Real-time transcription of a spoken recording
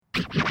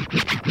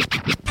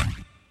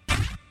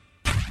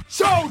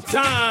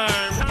Showtime!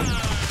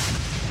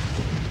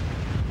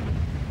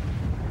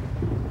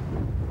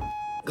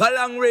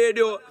 Galang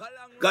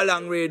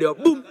Radio,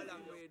 boom!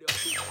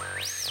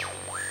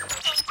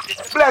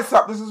 Bless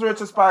up, this is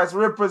Richard Spice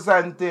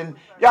representing.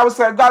 Yeah, we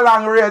say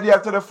Galang Radio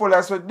to the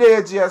fullest with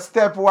DJ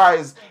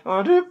Stepwise.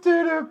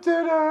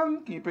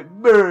 Keep it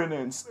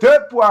burning,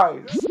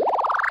 Stepwise.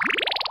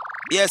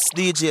 Yes,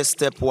 DJ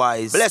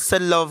Stepwise.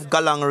 Blessed love,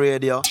 Galang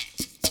Radio.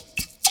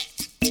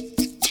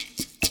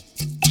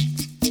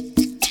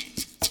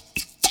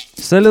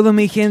 Saludos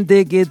mi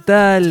gente, ¿qué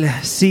tal?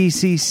 Sí,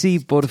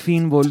 por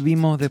fin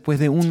volvimos después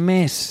de un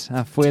mes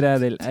afuera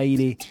del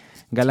aire.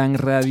 Galang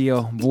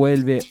Radio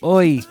vuelve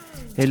hoy,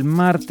 el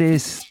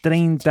martes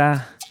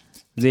 30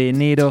 de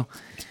enero,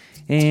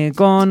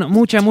 con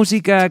mucha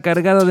música,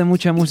 cargado de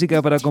mucha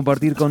música para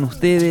compartir con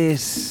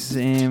ustedes.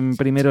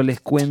 Primero les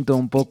cuento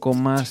un poco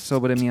más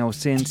sobre mi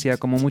ausencia.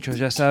 Como muchos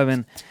ya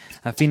saben,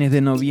 a fines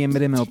de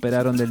noviembre me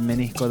operaron del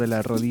menisco de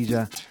la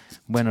rodilla.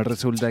 Bueno,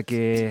 resulta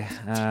que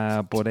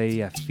por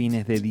ahí a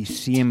fines de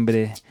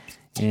diciembre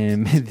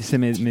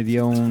me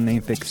dio una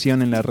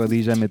infección en la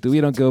rodilla, me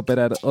tuvieron que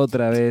operar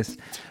otra vez,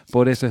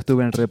 por eso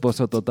estuve en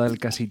reposo total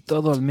casi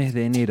todo el mes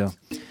de enero.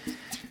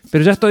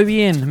 Pero ya estoy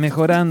bien,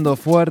 mejorando,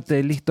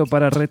 fuerte, listo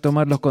para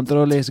retomar los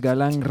controles.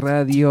 Galang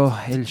Radio,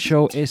 el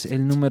show es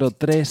el número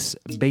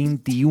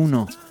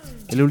 321.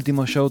 El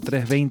último show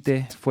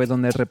 320 fue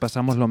donde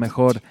repasamos lo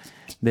mejor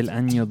del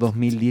año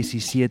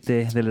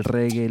 2017 del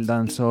reggae, el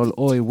dancehall.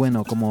 Hoy,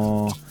 bueno,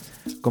 como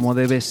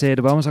debe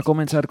ser, vamos a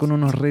comenzar con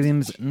unos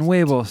rhythms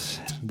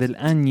nuevos del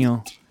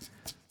año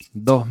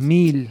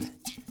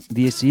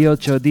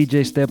 2018.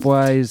 DJ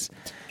Stepwise,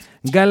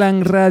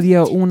 Galang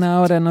Radio, una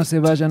hora, no se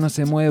vayan, no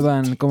se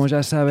muevan. Como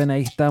ya saben,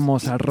 ahí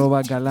estamos,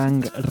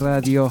 @Galang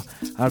Radio,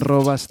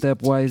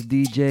 @Stepwise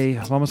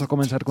DJ. Vamos a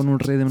comenzar con un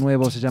rhythm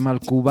nuevo, se llama el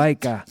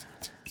Cubaica.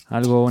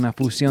 Una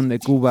fusión de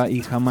Cuba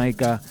y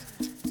Jamaica.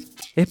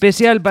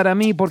 Especial para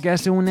mí porque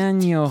hace un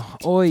año,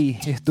 hoy,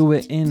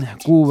 estuve en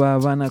Cuba,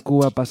 Habana,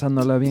 Cuba,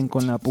 pasándola bien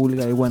con la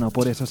pulga. Y bueno,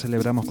 por eso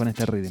celebramos con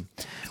este rhythm.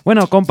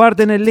 Bueno,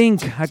 comparten el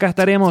link. Acá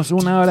estaremos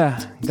una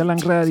hora.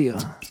 Galang Radio.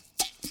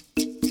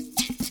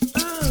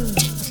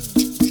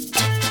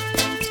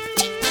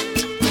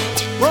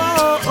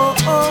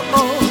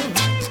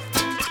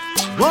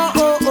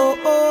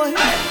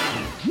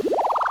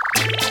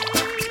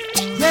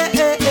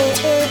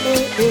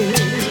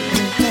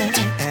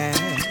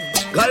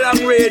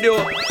 Galang Radio.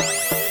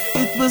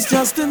 It was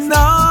just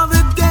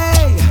another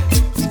day,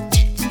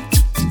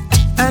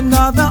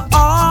 another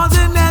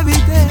ordinary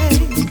day.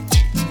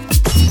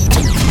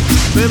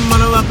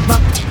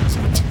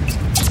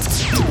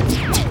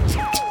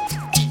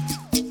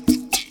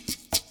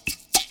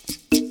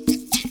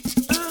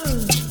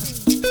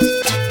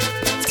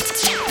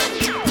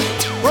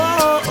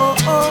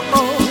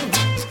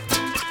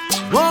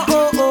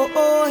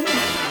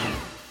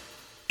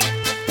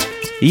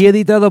 Y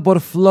editado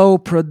por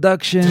Flow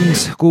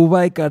Productions,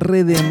 Cubaica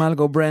Rhythm,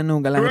 algo brand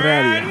new, Galang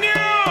Radio.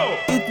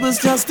 It was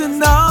just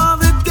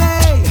another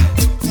day,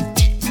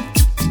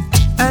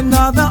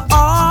 another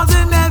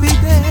ordinary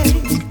day.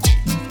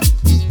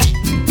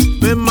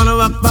 When man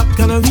rock back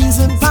and a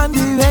reason find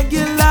the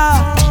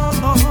regular.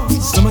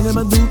 Some of them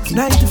a do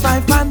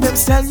 95 and them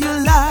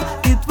cellular.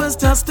 It was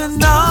just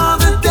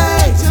another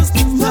day,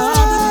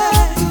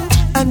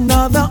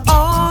 another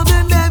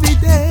ordinary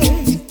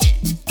day.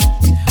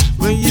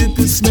 When you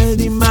could smell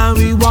the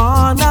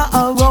marijuana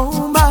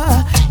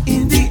aroma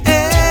in the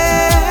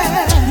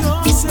air.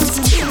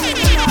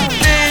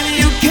 Then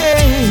you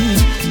came,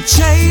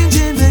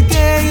 changing the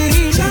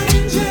game.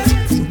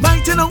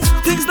 But you know,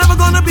 things never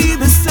gonna be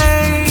the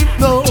same,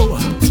 no.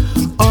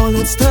 All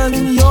it's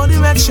turning your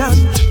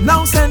direction,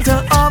 now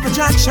center of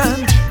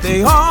attraction.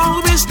 They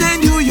all wish they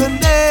knew your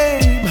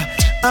name.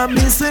 I'm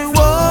missing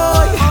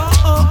boy.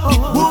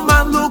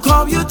 Woman, look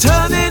how you're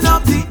turning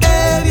up the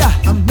area.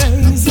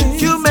 Amazing.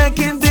 You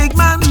making big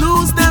man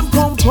lose them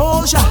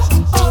composure.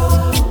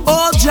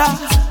 Oh, ja,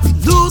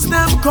 lose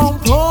them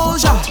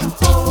composure.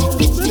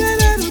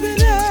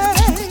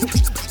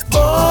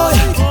 Boy,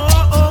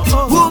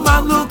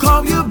 woman, look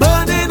how you're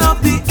burning up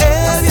the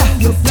area.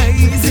 You're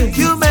blazing.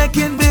 You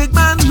making big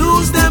man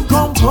lose them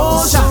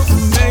composure.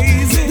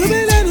 Amazing.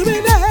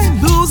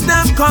 Lose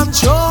them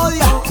control,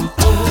 yeah.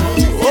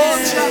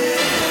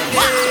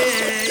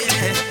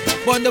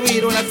 Wonder we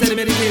don't have to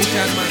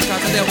meditation, man,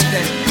 cause they're with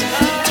them.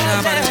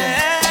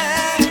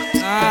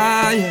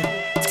 Yeah.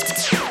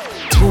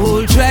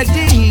 Ultra D,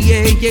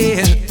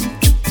 yeah.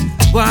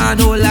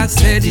 One all I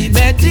said the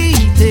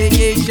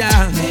meditation,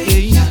 yeah.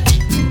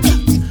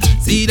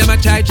 See them a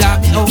try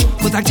drop me out,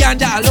 but I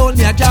can't alone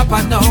me a drop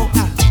and now.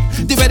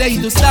 The way they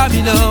do stop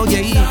me now,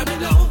 yeah.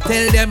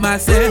 Tell them I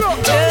say, yeah.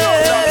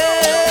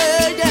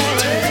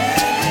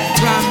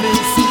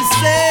 Promise to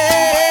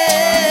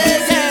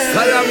say,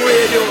 Galang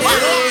Radio.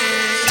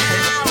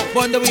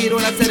 Wonder we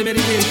don't have to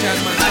meditation,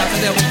 man, cause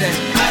they're with them.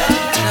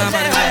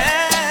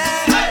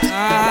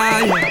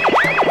 Yeah.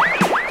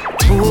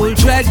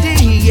 Ultra D,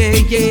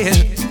 yeah.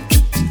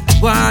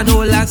 One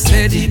whole lot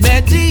steady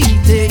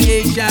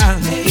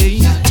meditation.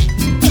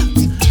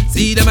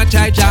 See them a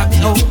try drop me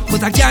out,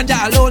 but I can't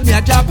alone me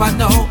a drop and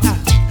now.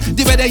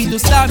 The way they do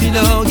stop me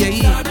now,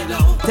 yeah.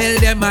 Tell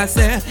them I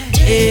say,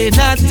 ain't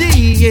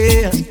nothing,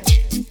 yeah.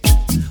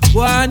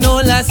 One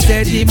whole lot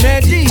steady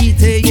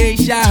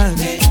meditation.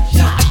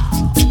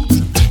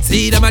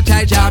 See them a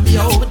try drop me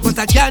out, but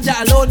I can't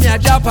alone me a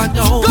drop and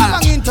now.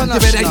 The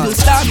way they do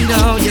stop me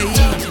now,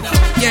 yeah.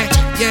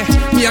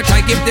 Me a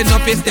try give them no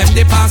face them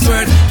the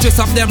password. Twist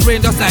up them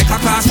brain just like a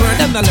password.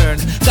 Them no learn.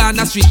 Gone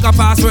a street a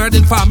password.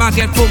 Informer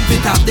get pump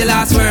it up the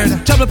last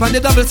word. Trouble on the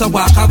double so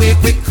walk away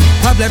quick.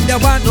 Problem they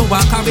want no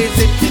walk away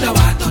sick. Me no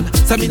want none.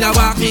 So me no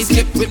walk me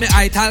skip with me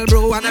ital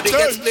bro and a big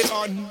split.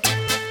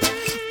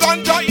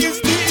 Ganja is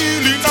the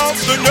healing of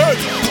the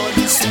nation.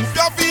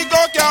 Super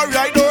Vigo carry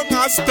I down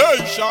a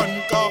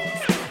station car.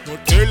 No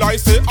tell I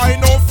say I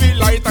no feel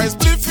like I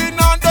spliffing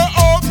on the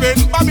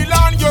open.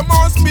 Babylon you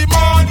must be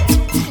mad.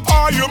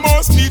 Or you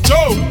must be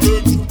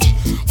joking.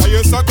 I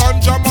use a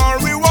ganja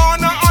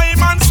marijuana,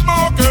 I'm on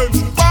smoking.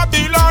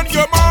 Babylon,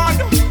 you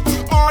mad.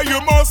 Or you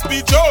must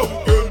be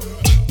joking.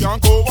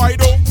 Can't go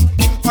wide up,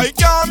 I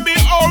can't be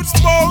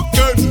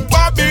outspoken.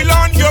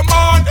 Babylon, you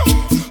mad.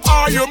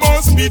 Or you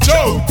must be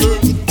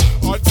joking.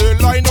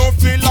 Until I no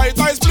feel like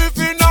I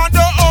spliffing on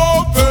the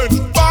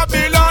open.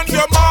 Babylon,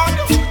 you mad.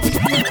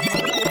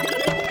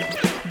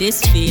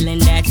 This feeling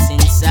that's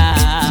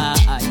inside,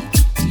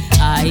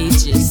 I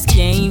just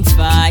can't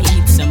fight.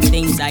 Some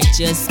things I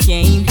just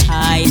can't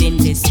hide in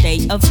this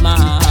state of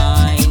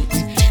mind.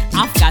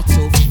 I've got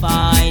to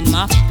find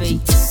my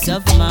peace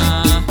of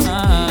mind.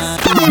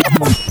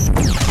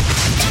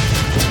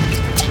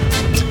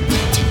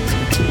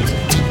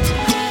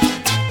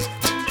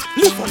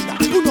 Lift on that,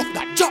 pull up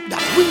that, drop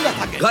that, bring that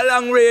again.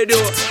 Galang Radio.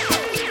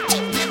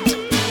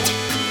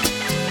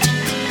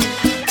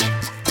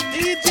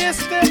 DJ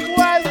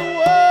Stepwise,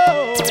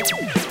 whoa.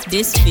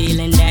 This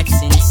feeling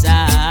that's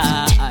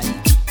inside,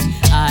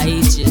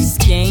 I just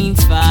can't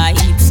fight.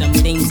 Some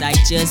things I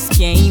just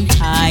can't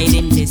hide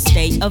in this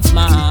state of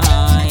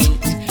mind.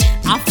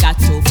 I've got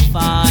to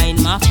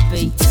find my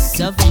peace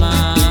of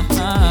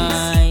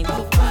mind.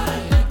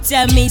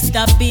 Tell me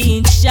stop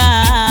being shy.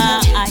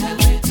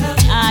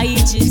 I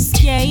just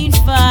can't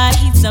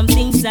fight. Some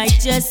things I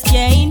just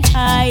can't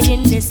hide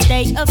in this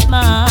state of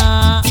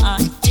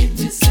mind.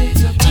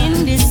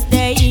 In this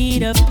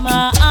state of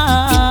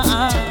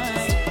mind.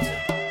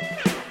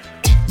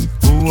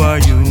 Who are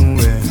you?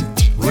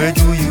 Where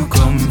do you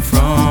come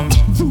from?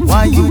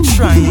 Why you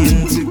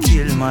trying to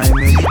kill my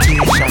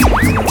meditation?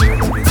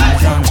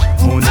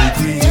 Only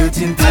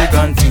creating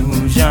pagan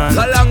fusion.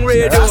 Galang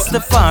Radio.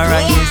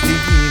 Rastafari is the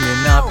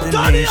healing of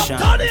the nation.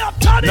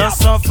 No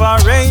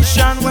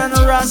sufferation when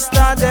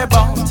Rasta they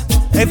bout.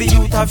 Every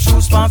youth have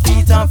shoes for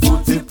feet and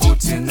foot they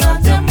put in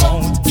at them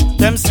mouth.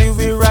 Them see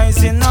we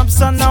rising up,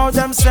 so now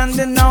them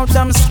sending out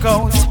them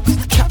scouts.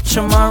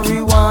 Capture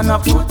marijuana,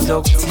 put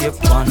duct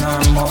tape on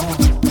our mouth.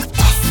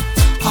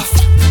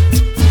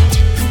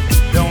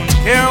 Don't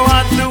care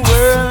what the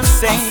world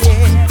saying.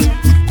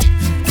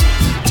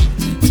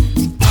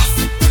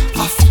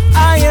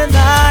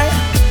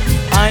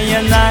 I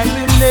and I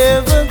will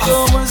never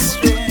go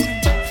astray.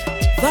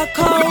 The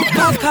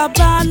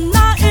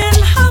Copacabana in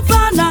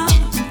Havana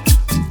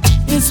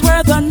is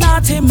where the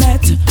naughty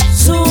met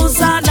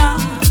Susanna.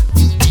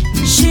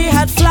 She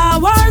had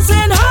flowers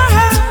in her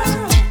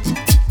hair,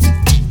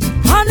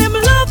 and him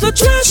loved the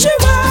dress she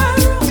wore.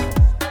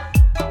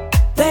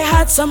 They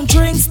had some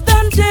drinks,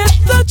 then did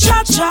the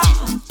cha-cha,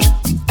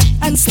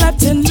 and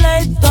slept in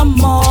late the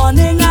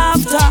morning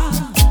after.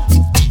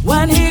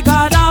 When he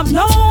got up,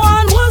 no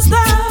one was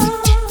there,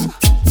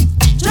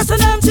 just an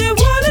empty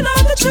wallet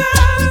on the chair.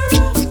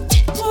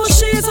 Oh,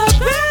 she's a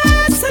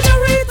bad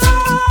señorita.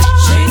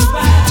 She's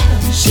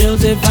bad. She'll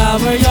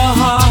devour your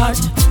heart,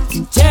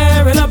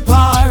 tear it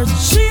apart.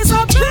 She's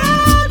a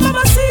bad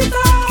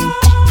mamacita.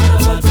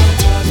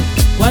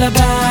 What a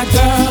bad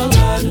girl.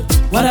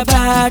 What a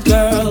bad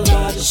girl.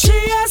 She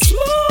is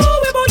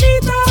muy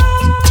bonita.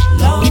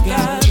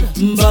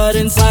 But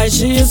inside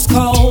she is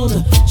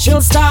cold.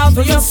 She'll starve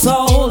for your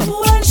soul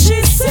when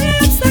she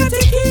sips that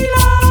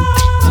tequila.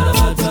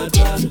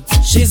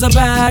 She's a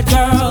bad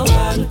girl.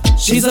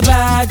 She's a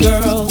bad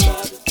girl.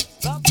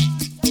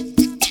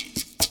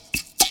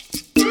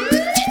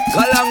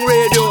 Galang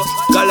Radio.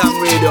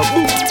 Galang Radio.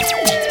 Boom.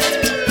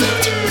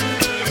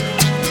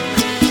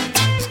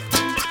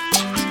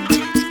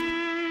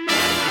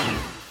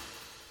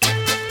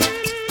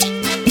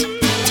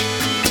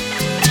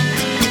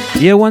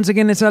 Yeah, once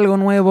again es algo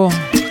nuevo.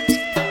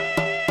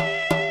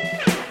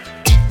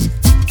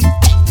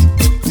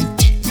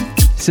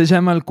 Se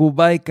llama el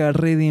Kubaika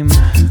Rhythm.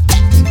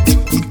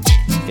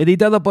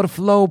 Editado por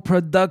Flow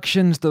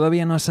Productions.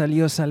 Todavía no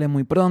salió, sale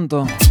muy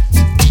pronto.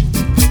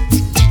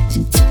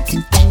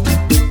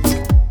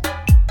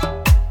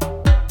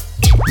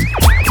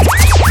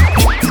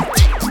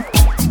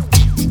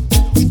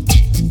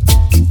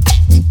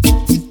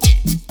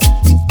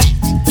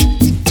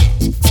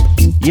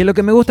 Y lo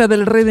que me gusta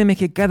del rhythm es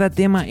que cada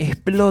tema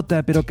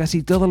explota, pero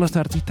casi todos los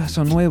artistas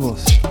son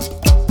nuevos.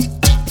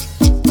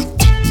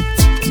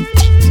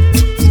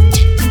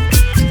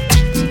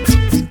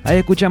 Ahí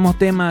escuchamos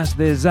temas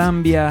de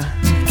Zambia.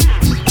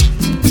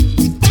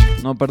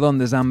 No, perdón,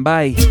 de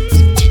Zambai.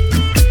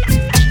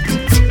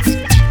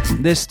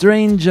 The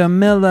Strange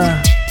Jamila.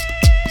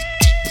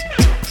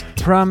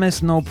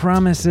 Promise No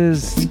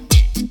Promises.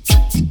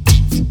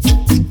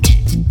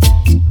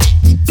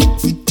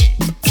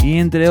 Y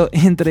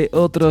entre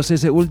otros,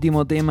 ese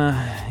último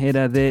tema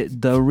era de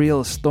The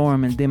Real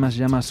Storm. El tema se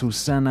llama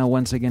Susana.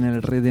 Once again,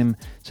 el rhythm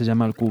se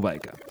llama el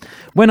Kubaika.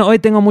 Bueno, hoy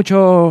tengo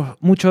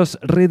muchos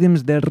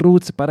rhythms de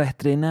roots para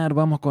estrenar.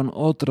 Vamos con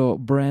otro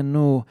brand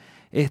new.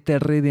 Este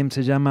rhythm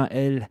se llama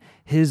el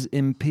His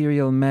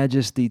Imperial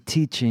Majesty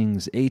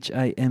Teachings,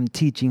 H.I.M.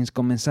 Teachings,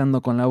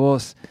 comenzando con la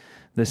voz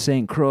de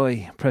St.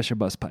 Croix, Pressure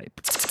Bus Pipe.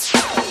 It's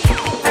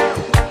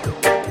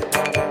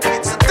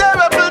a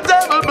terrible,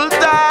 terrible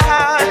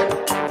time.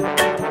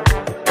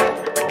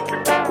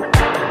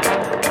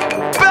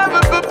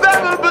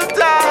 Terrible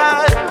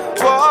time,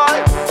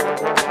 boy.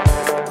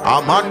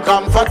 I'm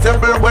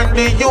uncomfortable when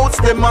the youths,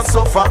 them a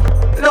suffer.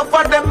 Enough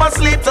of them a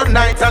sleep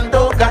tonight and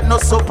don't got no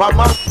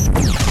superman.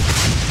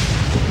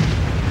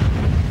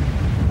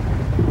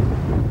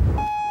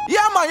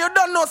 Yeah, man, you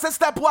don't know, say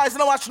Stepwise,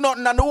 no watch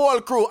nothing, and the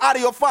whole crew,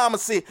 Audio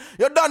Pharmacy.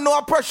 You don't know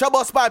a Pressure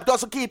Bus Pipe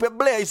just to keep it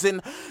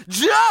blazing.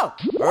 Joe,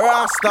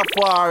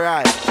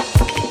 Rastafari.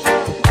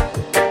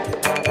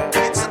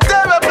 It's a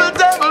terrible,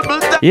 terrible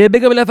day. Y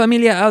big up la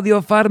familia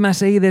Audio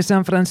Pharmacy de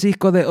San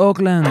Francisco de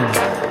Oakland.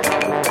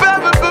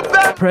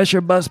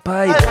 Pressure Bus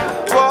Pipe,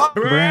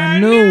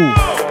 brand new.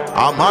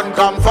 I'm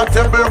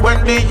uncomfortable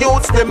when the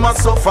youths, them a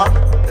suffer.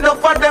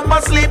 Enough of them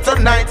a sleep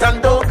tonight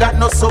and don't got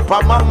no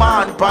supper. My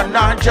man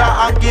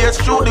Panaja and gaze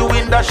through the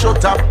window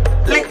shutter.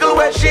 Little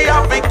where she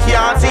have it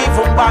can't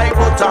even buy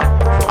butter.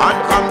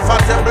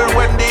 Uncomfortable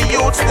when the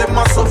youths, them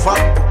a suffer.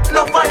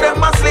 Enough of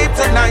them a sleep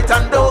tonight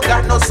and don't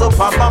got no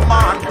supper. My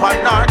man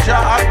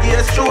Panaja and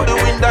gaze through the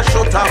window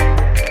shutter.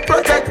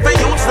 Protect the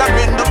youths that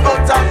in the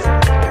gutter.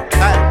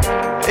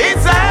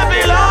 It's a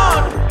heavy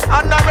load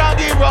on the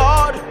raggy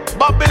road.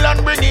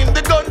 Babylon bringing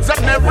the guns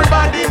and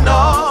everybody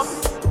know.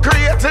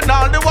 Creating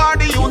all the war,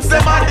 the youths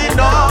them had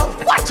enough.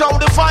 Watch how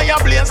the fire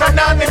blaze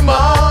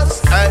anonymous.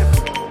 Hey,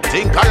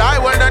 think a lie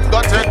when then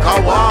go take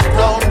a walk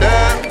down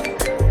there.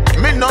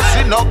 Me no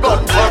see no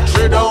gun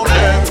factory down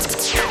there.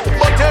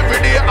 But every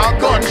day a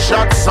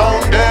gunshot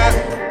sound there.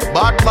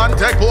 Bad man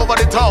take over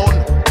the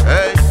town.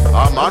 Hey,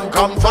 I'm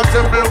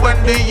uncomfortable when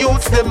the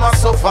youths them a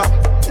suffer.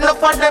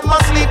 Enough of them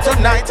a sleep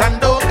tonight and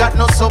don't got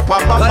no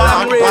supper. My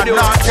man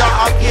Panaja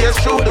a gaze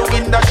through the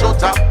window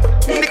shutter.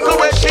 Nickel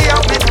where she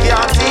have it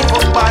can't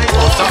even buy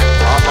butter.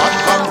 I'm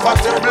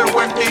uncomfortable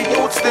when the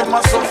youths them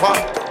a suffer.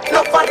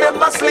 Enough of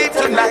them a sleep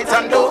tonight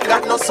and don't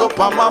got no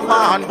supper. My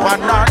man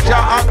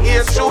Panaja a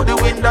gaze through the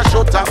window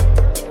shutter.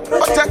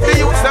 Protect the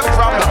youths them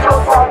from the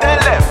tell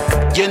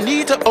them. You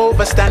need to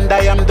overstand.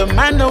 I am the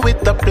man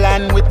with the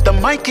plan, with the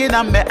mic in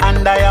my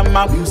hand. I am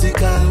a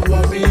musical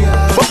warrior.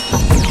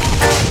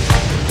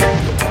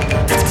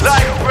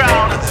 Lion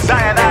Brown,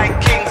 Zionite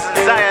Kings and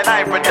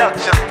Zionite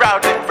Productions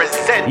proudly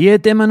present. Y el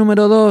tema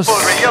número 2.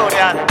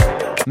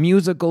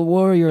 Musical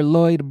Warrior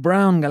Lloyd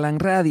Brown,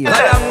 Galang Radio.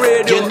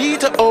 You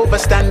need to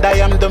overstand. I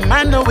am the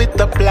man with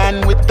the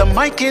plan, with the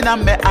mic in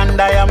my hand.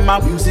 I am a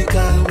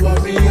musical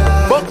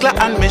warrior. Buckler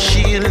and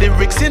machine,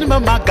 lyrics in my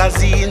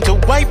magazine to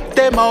wipe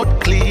them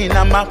out clean.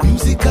 I'm a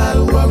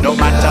musical warrior. No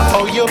matter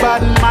how you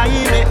bad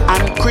mind me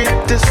and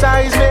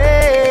criticize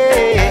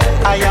me,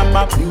 I am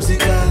a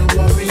musical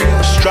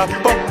warrior. Strap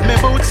up my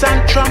boots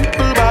and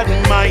trample bad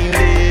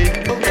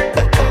minded,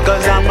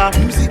 cause I'm a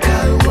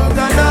musical warrior.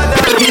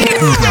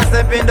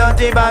 Step in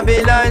dirty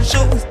Babylon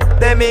shoes,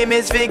 they may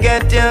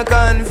misforget you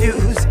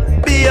confused.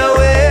 Be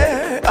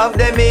aware of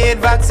them made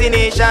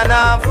vaccination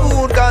of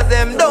food, cause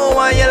them don't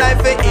want your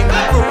life to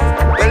improve.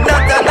 Well,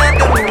 not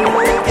another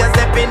move. You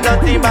step in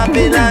dirty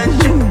Babylon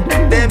shoes,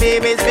 they may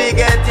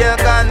misforget you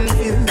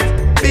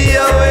confused. Be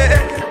aware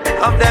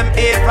of them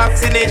made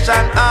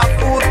vaccination of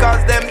food,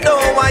 cause them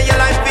don't want your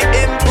life to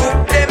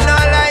improve. Them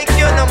not like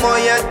you no more,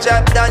 you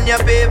chat down your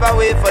pave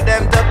away for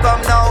them to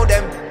come now.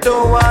 Them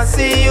don't want to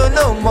see you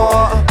no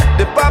more.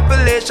 The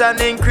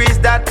population increase,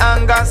 that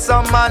anger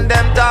some man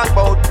them talk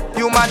about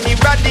human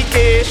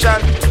eradication.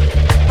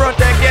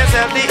 Protect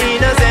yourself, the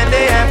innocent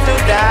they have to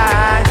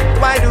die.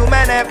 Why do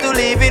men have to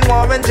live in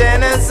war and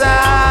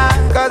genocide?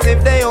 Cause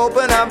if they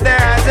open up their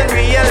eyes and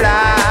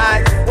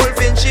realize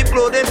wolf in sheep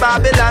clothing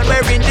Babylon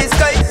wearing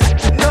disguise.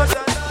 No,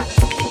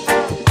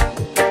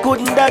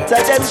 couldn't that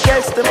them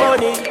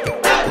testimony?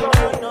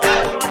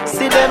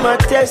 See them a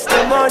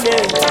testimony.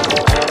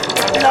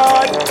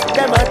 Lord,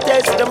 them a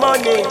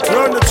testimony.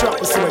 Run the trap,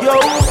 yo,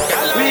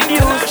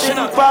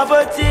 reducing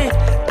poverty,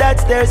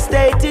 that's their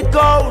stated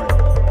goal.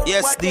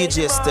 Yes,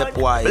 DJ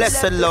Stepwise.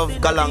 Blessed love,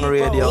 Galang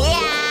Radio.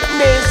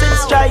 Nations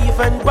strive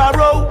and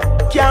borrow,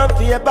 can't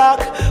pay back.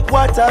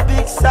 What a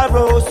big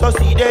sorrow. So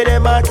see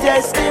them a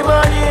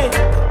testimony.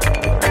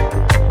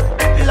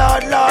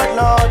 Lord, Lord,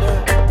 Lord.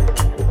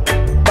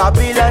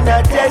 Babylon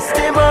a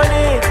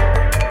testimony.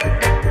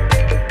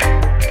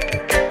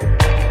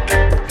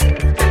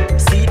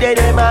 See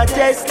them a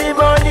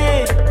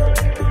testimony.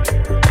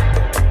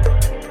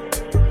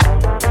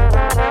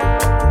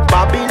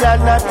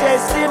 Babylon a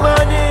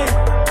testimony.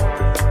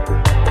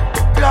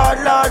 Lord,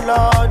 Lord,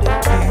 Lord.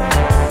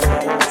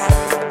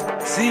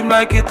 Seem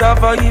like it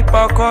have a heap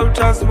of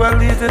cultures well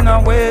leading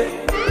away.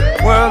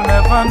 World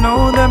never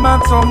know them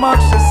had so much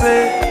to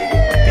say.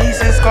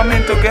 Pieces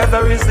coming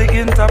together is the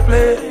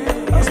interplay.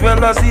 As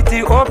well as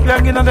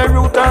Ethiopian in the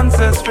root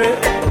ancestry.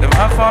 Them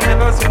have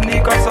formulas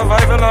unique of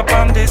survival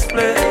upon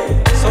display.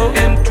 So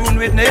in tune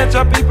with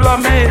nature, people are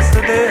amazed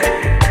today.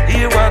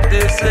 Hear what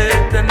they say,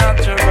 the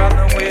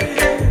natural way.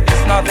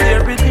 It's not their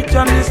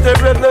religion, it's their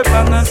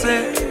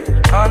relevancy.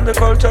 All the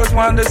cultures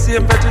want the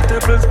same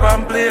vegetables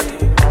pan plate.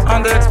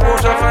 And the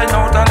exposure find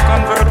out and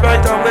convert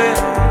right away.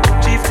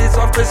 Chieftains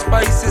of the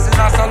spices in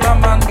a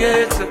Solomon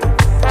Gate.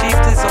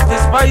 Chieftains of the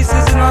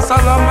spices in a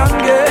Solomon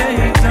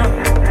Gate.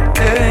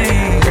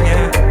 Hey,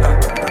 yeah.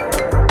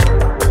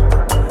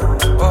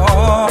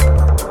 Oh,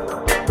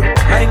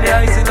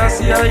 I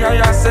see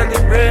I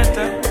celebrate.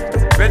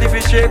 Ready for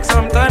shake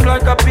sometime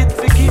like a pit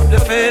for keep the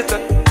faith.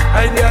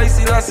 I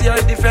see I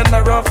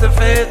defender of the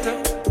faith.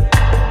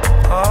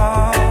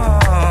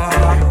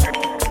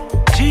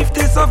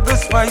 Chieftains of the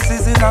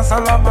spices in a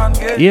Solomon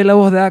Gate. Y en la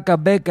voz de Aka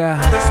Becca,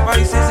 The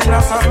spices in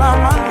a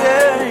Solomon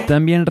Gate.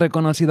 también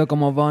reconocido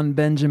como Von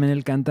Benjamin,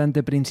 el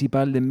cantante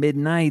principal de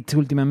Midnight.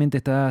 Últimamente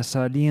está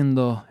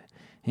saliendo,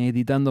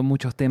 editando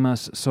muchos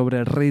temas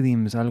sobre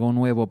rhythms, algo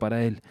nuevo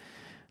para él.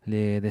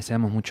 Le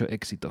deseamos mucho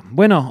éxito.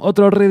 Bueno,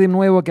 otro rhythm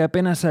nuevo que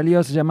apenas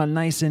salió se llama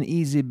Nice and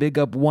Easy, Big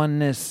Up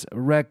Oneness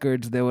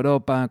Records de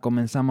Europa.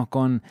 Comenzamos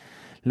con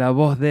la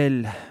voz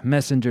del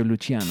Messenger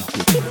Luciano.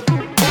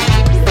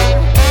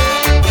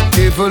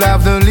 People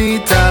have the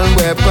lethal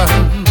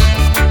weapon,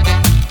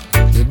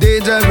 the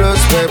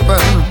dangerous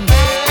weapon,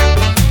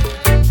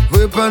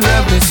 weapon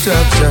of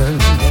destruction.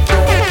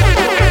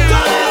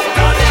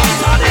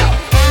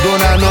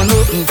 Don't have no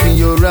nothing for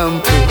your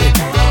rampage.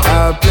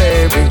 I'll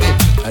play with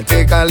it, I'll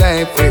take a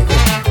life with it.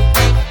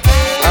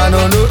 I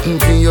know nothing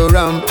for your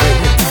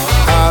rampage.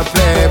 I'll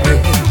play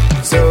with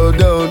it, so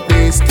don't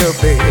be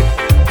stupid.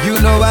 You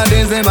know what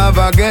is them have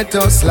a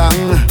ghetto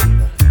slang.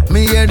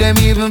 Me hear them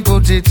even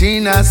put it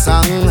in a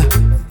song.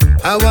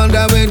 I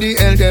wonder where the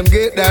hell them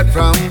get that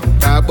from.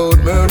 Talk about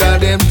murder,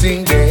 them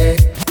think they.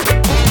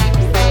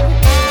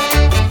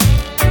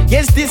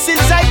 Yes, this is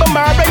Cyber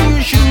Marvin,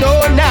 you should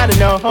know, not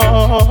know.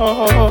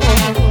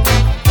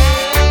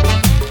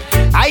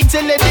 I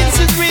tell you this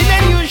is real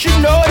and you should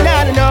know,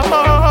 not know.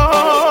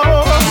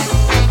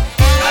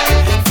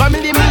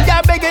 Family, me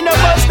a begging a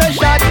bust a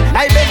shot.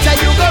 I better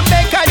you go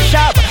make a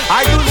shop.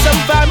 I do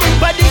some farming,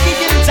 but the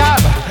gigging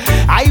top.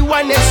 I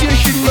want this, you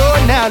should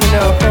know now,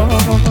 no.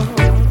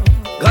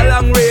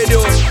 Galang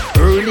Radio.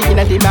 Early in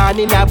the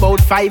morning,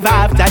 about 5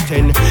 after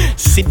 10.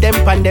 Sit them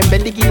pan them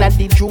belly in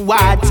the true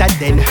water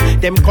then.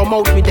 Them come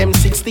out with them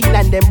 16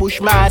 and them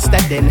bushmaster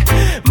then.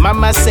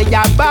 Mama say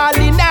you're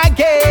balling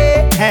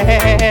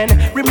again.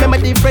 Remember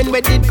the friend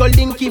where did go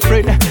linky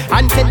friend.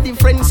 And tell the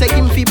friend say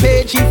him fi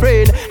page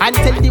friend. And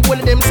tell the whole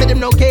of them say them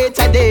no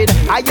cater dead.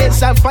 I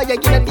guess a fire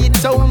in the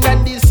town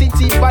and the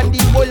city and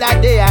the whole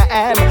of there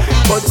I am.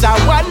 But I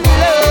want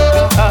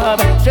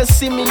love. Just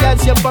see me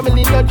as your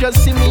family, not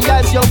just see me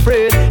as your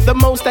friend. The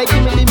most I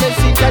give me the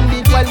message and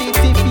the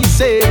quality be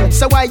said.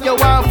 So why you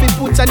want to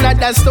put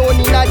another stone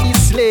in a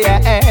display?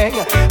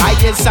 I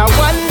guess I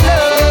want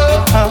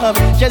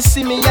love. Just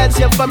see me as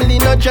your family,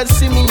 not just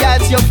see me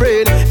as your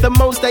friend. The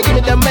most I give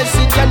me the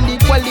message and the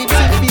quality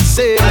be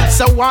said.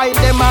 So why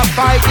them a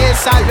fight?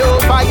 Yes I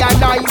love I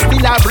and I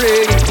still a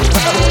break.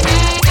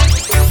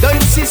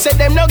 Don't see say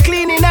them no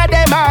clean in a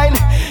them mind.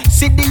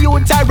 See the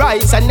youth a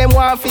rise and them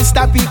want to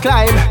stop it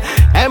climb.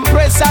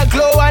 Empress a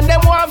glow and them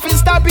want to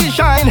stop it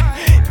shine.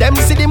 Them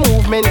see the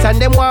movement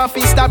and them want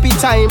to stop it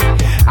time.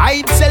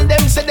 I tell them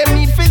say them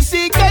need to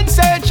seek and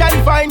search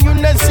and find. You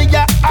know see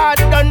your heart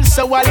done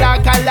so I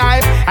like a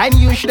life. And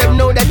you should have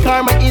known that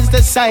karma is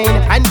the sign.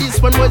 And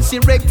this one was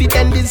erected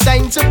and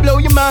designed to blow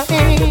your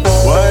mind.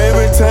 Why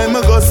every time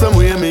I go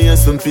somewhere me and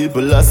some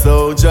people are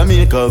so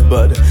Jamaica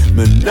bad.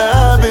 Me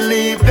nah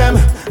believe them.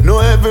 No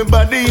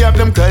everybody have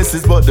them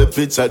crisis, but the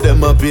picture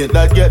them up paint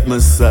that get me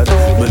sad.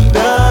 Me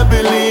nah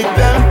believe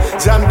them.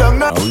 Jam down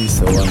now.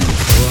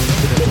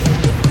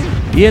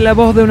 Y en la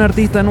voz de un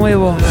artista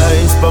nuevo.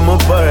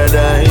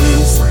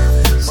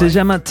 Se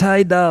llama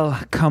Tidal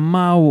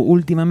Kamau.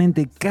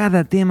 Últimamente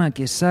cada tema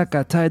que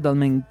saca Tidal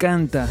me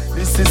encanta.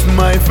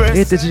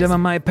 Este se llama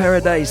My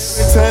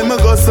Paradise. Every time I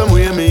go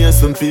somewhere, me and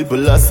some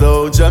people are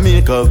so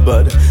Jamaica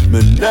bad.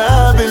 Me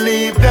nah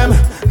believe them.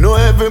 No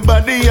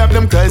everybody have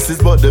them crisis,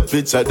 but the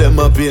picture them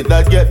up paint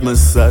that get me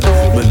sad.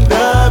 Me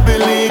nah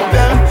believe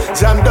them.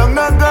 Jam down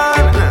a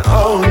gun.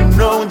 Oh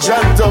no,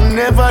 jam down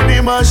never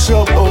did my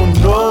shop. Oh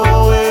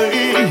no way.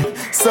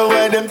 So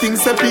why them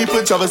things that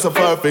people travel so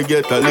far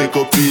forget a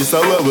little piece of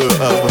what we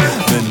have.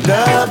 Me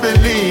nah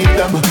believe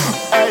them.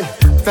 Hey,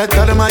 that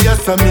time I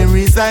just me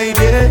reside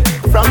here.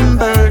 from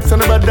birth. So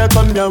nobody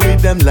come here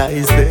with them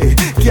lies, they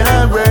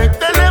can't work.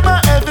 They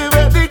never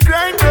everywhere they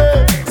grind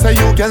there. So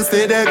you can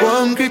stay there,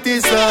 go and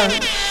criticize.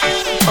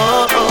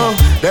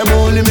 Them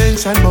only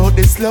mention about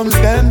the slums,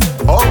 them.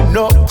 Oh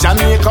no,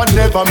 Jamaica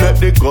never met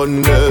the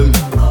gun, them.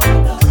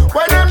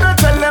 Why them not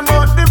tell them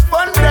about the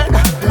fun, then?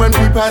 When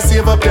people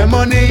save up their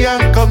money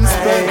and come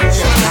spend.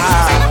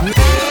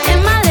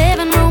 In my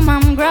living room,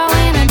 I'm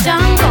growing a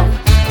jungle.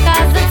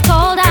 Cause it's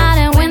cold out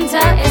and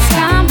winter is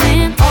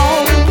coming.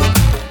 Oh,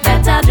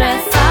 better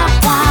dress up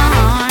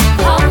one.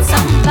 Hold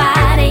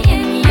somebody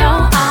in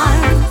your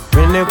arms.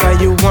 Whenever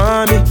you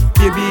want me,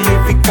 baby,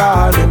 if you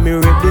call me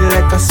ready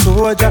like a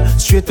soldier,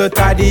 straight out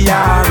of the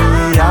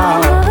army,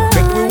 yeah.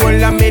 Make me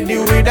hold and make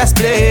you with a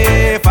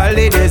spliff. All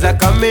the days are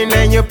coming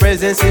and your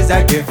presence is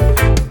a gift.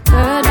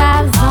 Good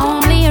vibes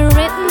only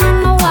written on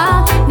the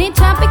wall. Need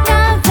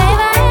tropical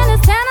flavor in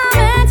this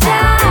tenement,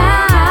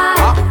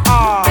 yeah.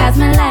 Cause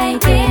me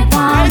like it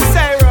once.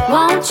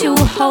 Won't you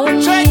hold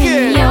me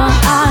in your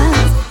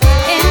arms?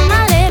 In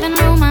my living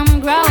room, I'm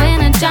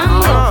growing a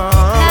jungle.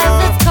 Cause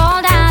it's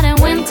cold out and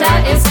winter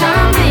is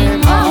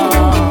coming.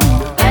 Oh,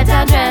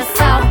 better dress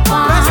up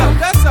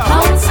one.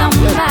 Hold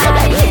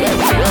somebody in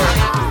your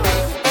arms.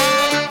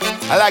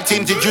 I like to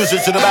introduce you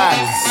to the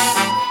bands.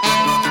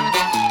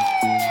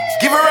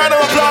 Give a round of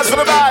applause for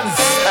the bands.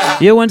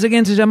 Yo, once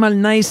again, se llama el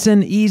Nice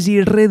and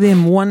Easy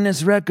Rhythm,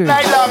 Oneness Records.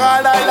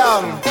 All night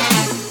long.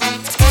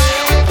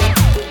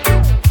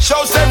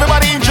 Shows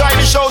everybody enjoying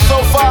the show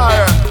so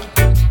far.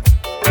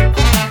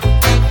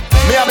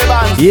 Me and the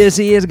band. Y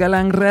ese es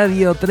Galang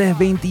Radio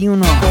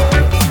 321.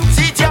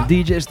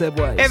 DJ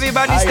Stepwise.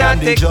 Everybody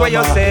stand, take for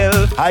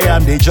yourself. I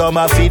am the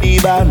drummer for the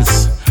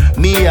bands.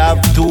 Me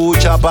have two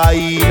chopper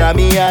in a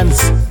me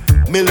hands.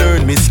 Me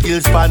learn me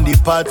skills pan the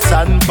pots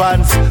and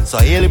pans. So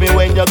hail me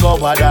when you go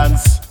a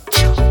dance.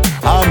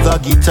 I'm the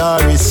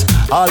guitarist,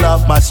 all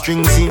of my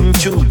strings in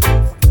tune.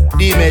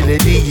 The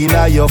melody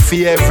in your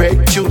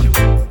favorite tune.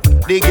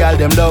 The girl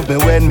them love me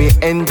when me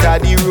enter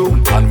the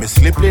room. And me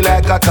slippery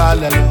like a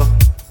collar.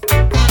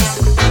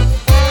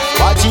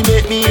 Watch he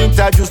make me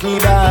introduce me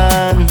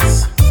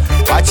bands.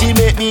 Watch he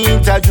make me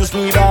introduce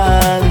me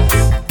bands.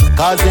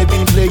 Cause they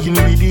been playing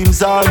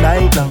rhythms all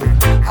night long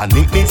and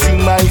make me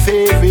sing my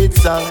favorite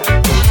song.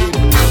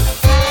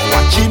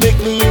 Watch he make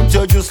me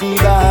introduce me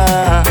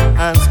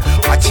bands.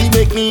 Watch he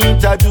make me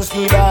introduce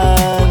me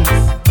bands.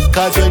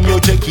 Cause when you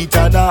check it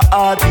on a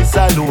artist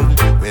alone,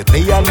 we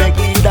play and make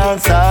me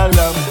dance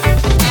along.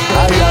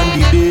 I am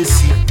the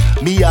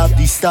bassy, me have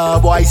the star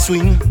boy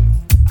swing.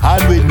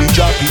 And when me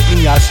drop it,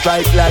 me a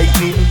strike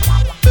lightning.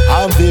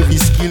 I'm very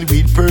skilled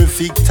with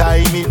perfect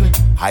timing.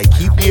 I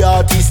keep the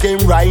artist them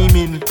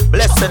rhyming.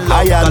 Blessed love,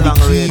 I am the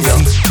keys.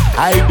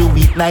 I do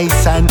it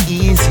nice and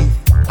easy.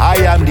 I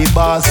am the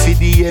boss for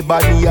the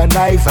ebony and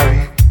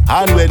ivory.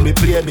 And when me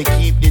play, me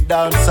keep the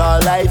dance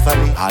all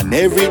lively. And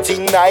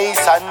everything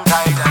nice and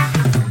tight.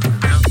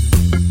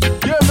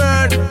 Yeah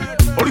man,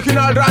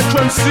 original Rancho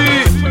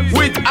MC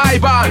with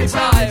Ivan.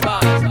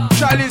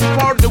 Chalice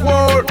for the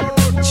world.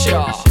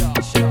 Yes,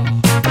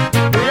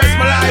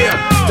 Malaya.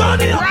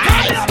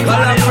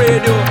 Galang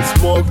Radio.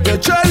 Smoke the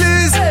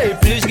chalice. Hey,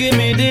 please give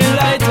me the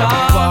lighter.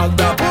 Fuck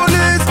the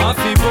police. I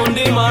feel on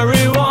the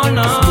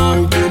marijuana.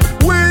 Smoke it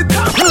with.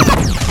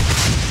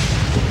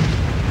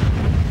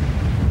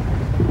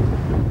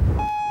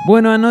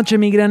 Bueno, anoche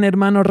mi gran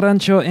hermano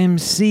Rancho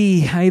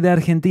MC, ahí de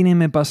Argentina, y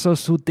me pasó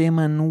su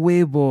tema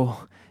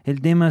nuevo.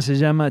 El tema se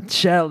llama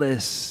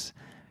Chalice,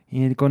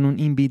 y con un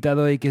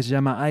invitado ahí que se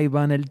llama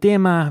Ivan. El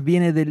tema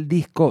viene del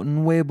disco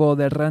nuevo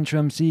de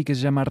Rancho MC que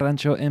se llama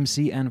Rancho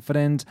MC and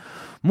Friends.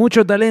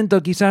 Mucho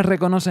talento, quizás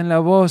reconocen la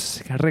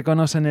voz,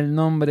 reconocen el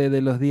nombre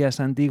de los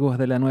días antiguos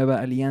de la nueva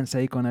alianza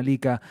ahí con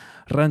Alica.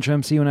 Rancho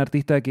MC, un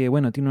artista que,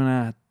 bueno, tiene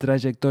una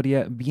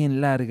trayectoria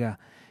bien larga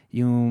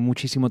y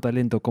muchísimo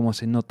talento, como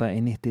se nota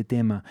en este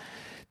tema.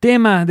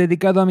 Tema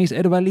dedicado a mis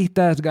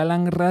herbalistas,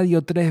 Galang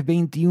Radio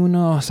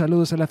 321.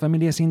 Saludos a la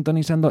familia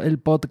sintonizando el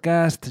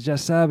podcast. Ya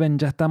saben,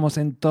 ya estamos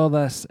en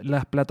todas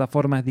las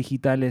plataformas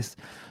digitales.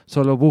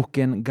 Solo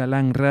busquen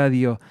Galang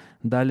Radio.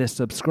 Dale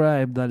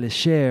subscribe, dale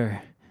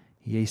share.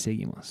 Y ahí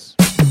seguimos.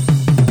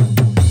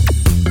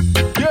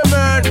 Yeah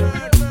man,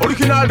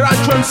 original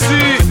Rancho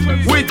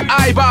MC with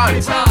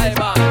Ivan.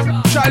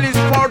 Chalice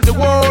for the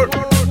world.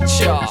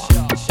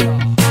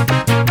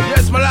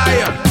 Yes,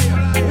 Malaya.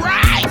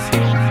 Right.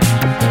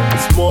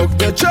 Smoke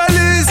the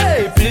chalice.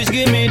 Hey, please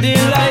give me the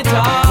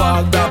lighter.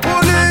 Fuck the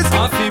police.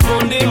 I feel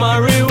on the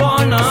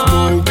marijuana.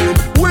 Smoke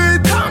it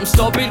with. Come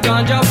stop it,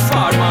 ganja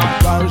farmer.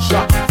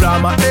 Ganja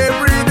farmer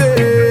every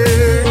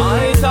day.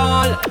 Ay,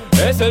 tal.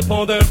 Es el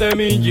poder de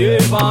mi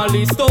hierba,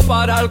 listo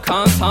para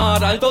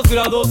alcanzar altos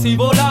grados y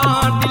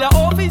volar. Dile a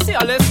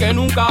oficiales que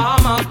nunca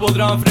jamás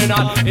podrán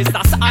frenar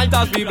estas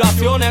altas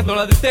vibraciones, no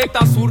las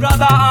detecta su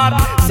radar.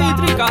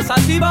 Cítricas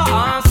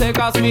activas,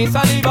 secas mi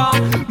saliva.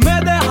 Me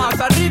dejas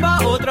arriba,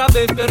 otra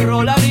vez te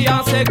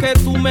rolaría. Sé que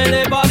tú me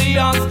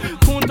elevarías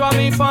junto a a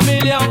mi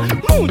familia.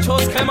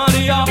 Muchos que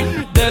manía,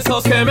 de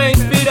esos que me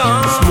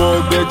inspiran.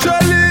 Smoke the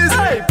chalice.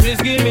 Hey,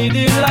 please give me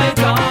the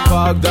lighter.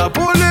 Fuck the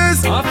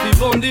police. I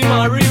feel on the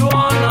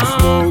marijuana.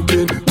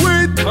 Smoking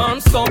weed.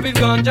 Can't stop it,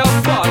 ganja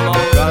farmer.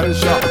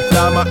 Gunshot,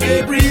 flamma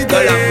every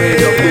day.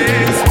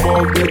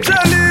 Smoke the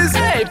chalice.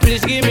 Hey,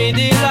 please give me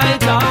the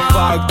lighter.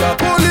 Fuck the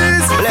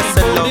police.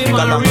 Blessed love,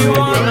 Galang Radio.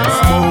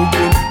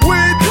 Smoking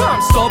weed.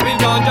 Can't stop it,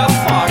 ganja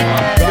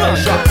farmer.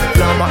 Gunshot,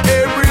 flamma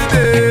every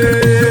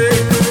day.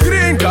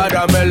 Green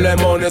caramel,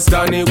 lemon,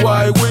 Stanley,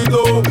 why we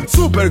go?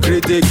 Super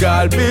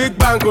critical, Big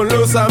Bang con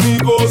los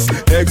amigos.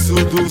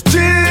 Exodus,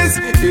 cheese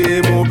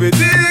y Moby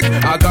Dick.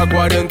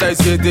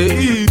 AK-47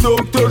 y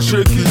Dr.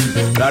 Sheki.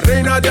 La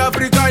reina de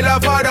África y la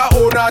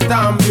faraona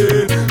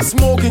también.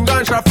 Smoking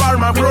ganja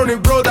farmer,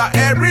 chronic brother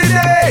every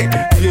day.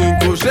 King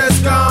Kush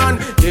Khan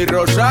y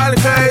Rochelle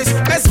Case.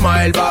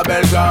 Smile,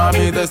 Bubblegum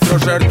y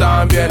Destroyer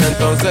también.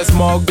 Entonces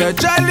smoke the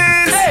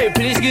chalice. Hey,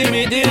 please give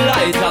me the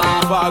lighter.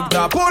 Fuck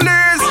the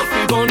police.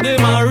 Feel on the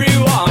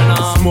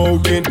marijuana.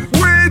 Smoking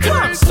weed.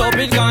 Can't stop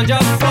it, ganja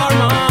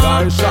farmer.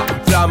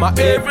 Gunshot, flamma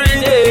every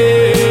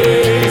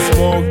day.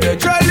 Smoke the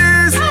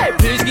chalice. Hey,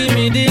 please give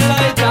me the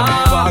lighter.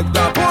 Fuck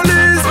the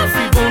police.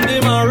 Feel on the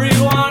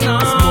marijuana.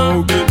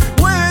 Smoking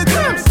weed.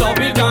 Can't stop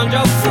it,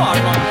 ganja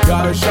farmer.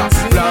 Gunshot,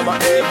 flamma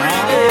every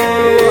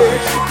day.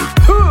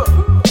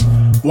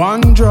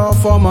 One draw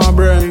for my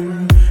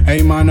brain.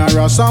 Hey man, a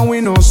rasta we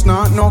no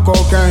snort, no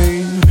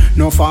cocaine.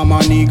 No farm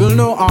and eagle,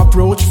 no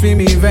approach for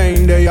me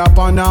vein. They up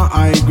on a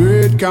high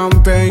grade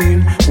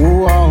campaign.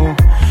 Wow.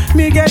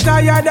 Me get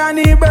tired of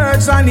the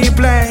birds and the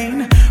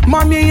plane.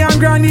 Mommy and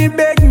granny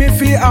beg me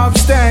fi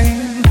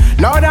abstain.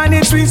 Lord and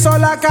it's sweet so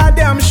like a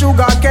damn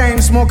sugar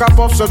cane. Smoke a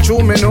puff so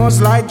through me nose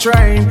like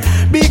train.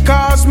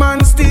 Because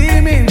man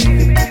steaming.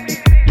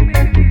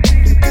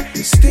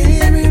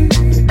 Steaming.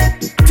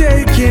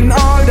 Taking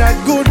all that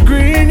good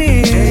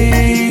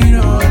greening.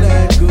 All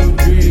that good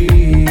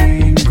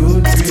green.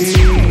 Good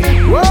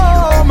green.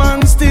 Whoa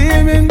man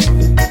steaming.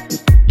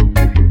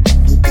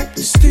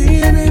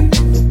 Steaming.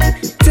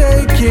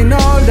 Taking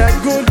all that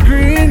good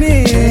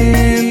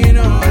greening.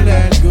 All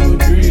that good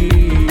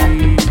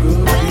green.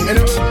 Good green.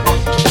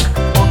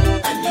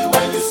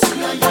 Anywhere you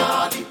see a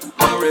yardie,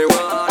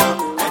 marijuana.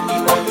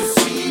 Anywhere you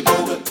see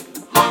booger,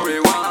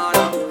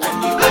 marijuana.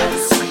 Anywhere you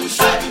see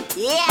shaggy,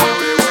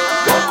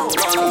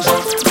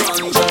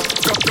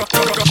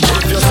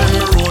 If you see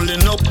me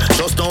rolling up,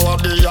 just know I'm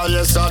the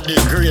highest of the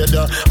grade.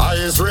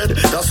 Eyes red,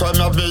 that's why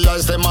my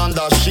eyes them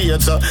under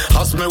shades.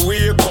 As me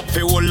wake up,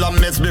 fi hold a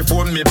mess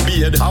before me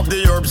bathe. Have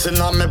the herbs in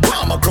me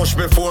palm, crush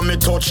before me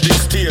touch the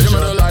stage. Give me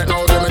the light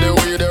now, give me the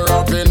weed, the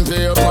wrapping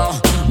paper.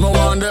 Me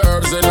want the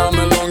herbs in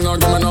me lung, now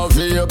give me no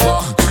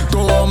vapor.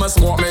 Two me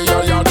smoke me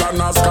higher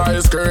than a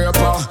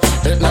skyscraper.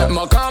 It make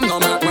me calm, now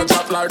make me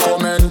chat like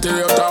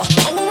commentator.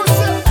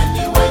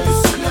 Anywhere you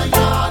see a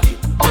yardie,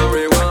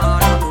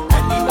 marijuana.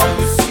 Anywhere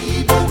you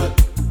see booger,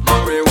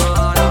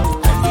 marijuana.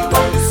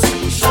 Anywhere you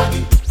see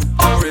shaggy,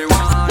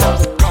 marijuana.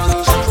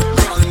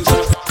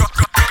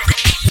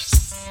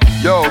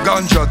 Yo,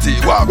 ganja tea,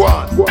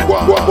 wagwan.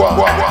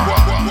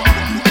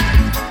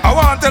 I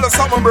want to tell you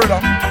something, brother.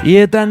 Y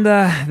esta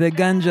anda de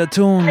Ganja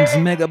Tunes,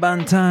 Mega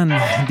Bantan,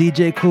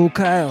 DJ Cool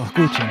Kyle,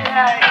 escuchen.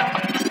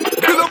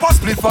 Fill up a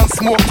spliff and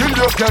smoke till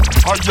you get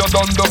higher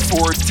than the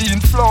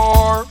 14th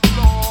floor.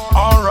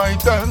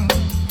 Alright then,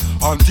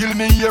 until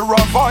me hear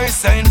a voice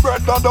saying,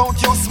 brother, don't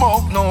you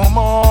smoke no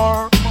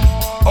more.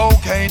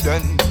 Okay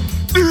then,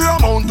 the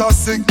amount of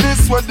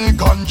sickness where the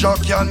ganja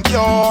can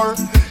cure,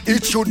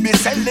 it should be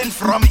selling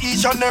from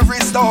each and every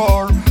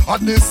store.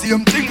 At the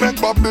same thing make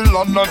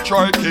Babylon not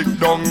try kick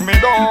down me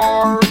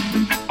door.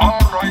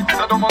 Alright,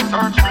 so don't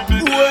search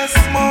me.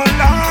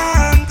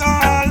 Westmoreland,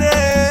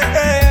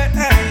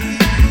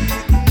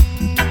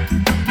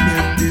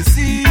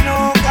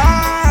 Mendocino,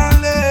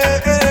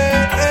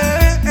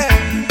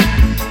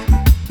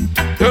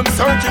 them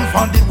searching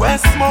for the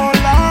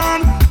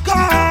Westmoreland,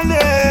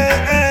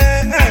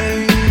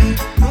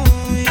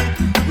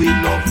 we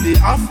love the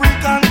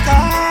African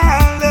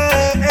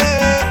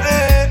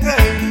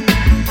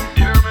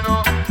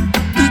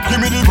give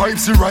me the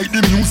vibes to write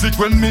the music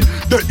when me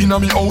dead inna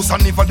me house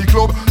and if at the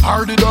club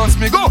or the dance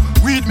me go.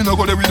 Weed me no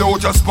go there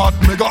without a spot.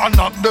 Me go and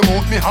knock them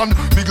out me hand.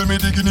 Miggle me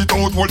digging it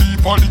out while the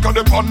lick on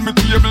the pan me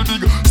table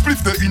dig.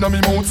 Spliff the inna me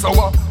mouth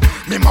sour.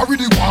 Me marry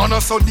the wanna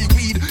so the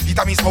weed. It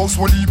a me spouse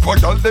while the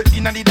y'all the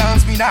inna the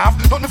dance me nav.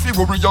 Nothing fi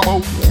worry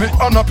about. Me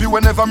unhappy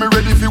whenever me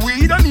ready for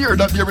weed and hear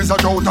that there is a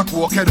drought a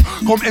cokehead.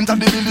 Come enter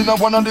the building of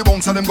one of the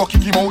bunks and them go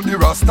kick him out. The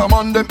Rasta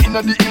man them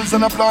inna the hills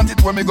and I plant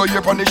it when me go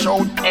here on the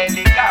shout.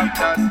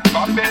 Helicopters,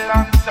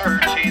 Babylon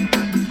searching.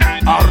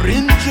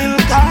 Orange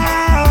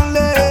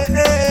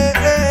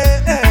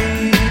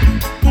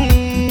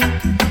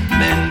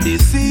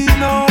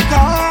Mendocino,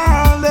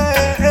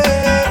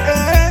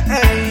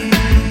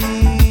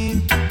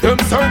 them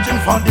searching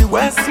for the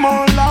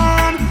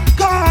Westmoreland,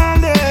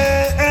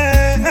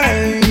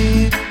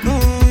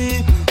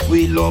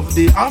 we love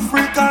the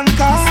African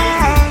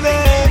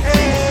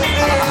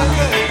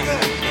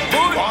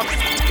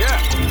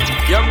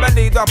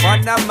Bienvenido a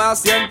Panamá,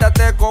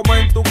 siéntate como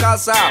en tu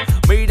casa.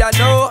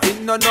 Míranos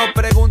y no nos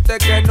pregunte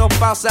qué nos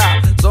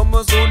pasa.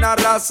 Somos una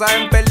raza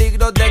en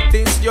peligro de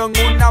extinción,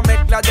 una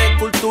mezcla de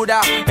cultura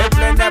en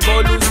plena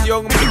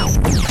evolución.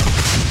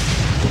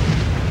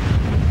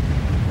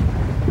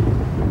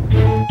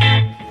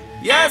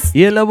 Yes.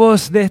 Y la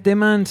voz de este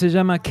man se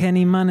llama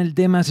Kenny Man, el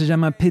tema se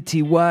llama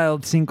Pity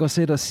Wild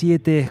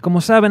 507.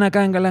 Como saben,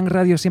 acá en Galang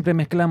Radio siempre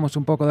mezclamos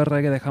un poco de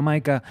reggae de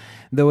Jamaica,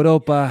 de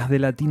Europa, de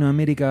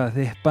Latinoamérica,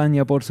 de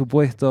España, por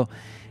supuesto.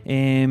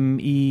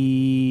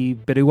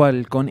 Pero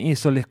igual, con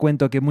eso les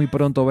cuento que muy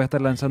pronto voy a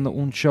estar lanzando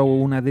un show,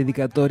 una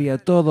dedicatoria,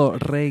 todo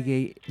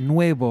reggae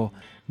nuevo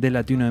de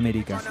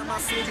Latinoamérica.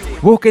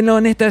 Búsquenlo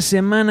en estas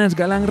semanas,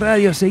 Galang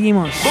Radio,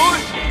 seguimos.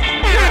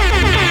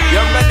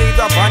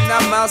 Bienvenido a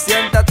Panamá,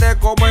 siéntate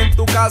como en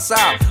tu casa.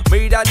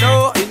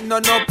 Míranos y no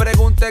nos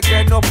pregunte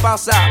qué nos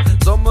pasa.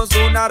 Somos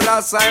una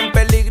raza en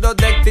peligro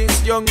de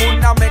extinción,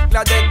 una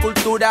mezcla de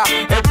cultura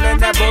en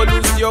plena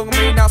evolución.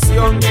 Mi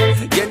nación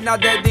llena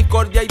de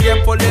discordia y de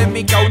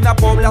polémica, una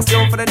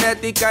población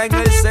frenética en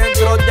el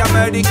centro de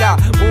América.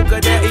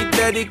 Mujeres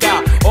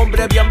histéricas,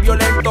 hombres bien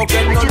violentos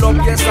que no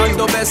lo piensan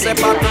dos veces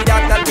para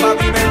tirarte al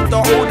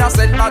pavimento. Una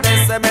selva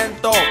de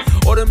cemento,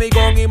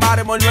 hormigón y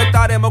mármol. No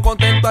estaremos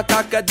contentos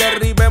hasta que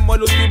derribemos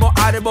el último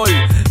árbol.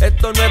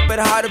 Esto no es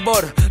Pearl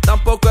Harbor,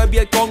 tampoco es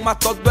Vietcong, más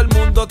todo el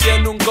mundo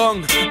tiene un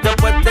gong.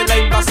 Después de la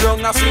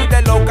invasión, así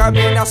de loca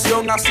mi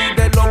nación, así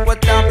de loco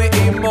está mi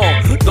himno.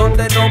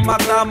 Donde nos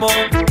matamos,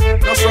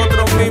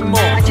 nosotros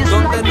mismos.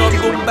 Donde nos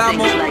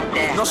tumbamos,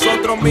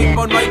 nosotros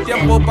mismos. No hay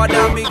tiempo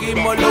para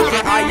amiguismo, lo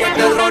que hay es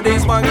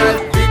terrorismo en el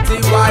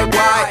PTYY.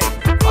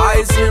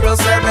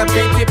 507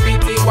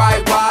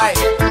 PTYY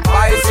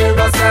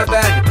 507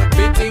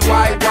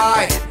 PTYY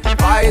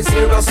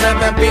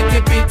 507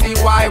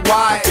 PTYY.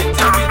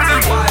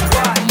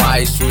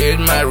 My sweet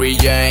Mary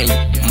Jane,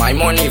 my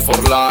money for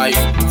life.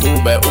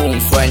 Tuve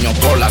un sueño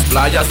por las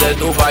playas de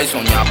Dubai.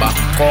 Soñaba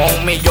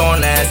con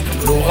millones,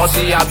 lujos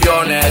y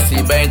aviones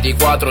y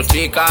 24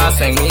 chicas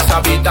en mis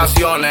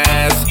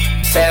habitaciones.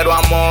 Cero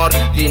amor,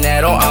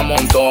 dinero a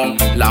montón.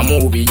 La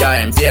movie ya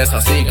empieza,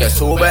 así que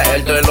sube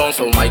el telón.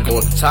 So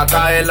Michael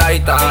saca el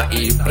aita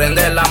y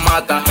prende la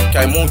mata, que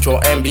hay mucho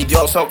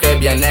envidioso que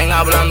vienen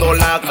hablando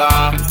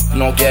laca.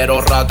 No quiero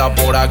rata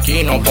por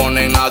aquí, no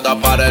ponen nada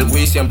para el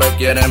Wii. Siempre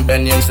quieren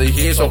venir en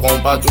sigizo,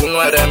 compa, tú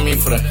no eres mi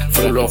friend.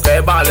 Tú lo que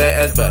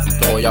vale es ver,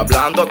 estoy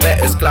hablándote,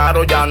 es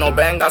claro, ya no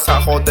vengas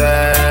a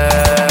joder.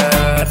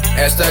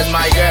 Este es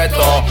my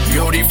ghetto,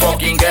 beauty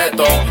fucking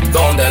ghetto,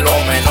 donde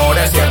los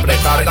menores siempre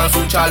cargan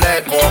su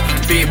chaleco.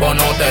 Vivo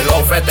no te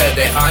lo fe, te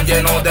dejan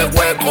lleno de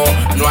hueco.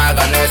 No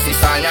hagan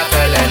cizaña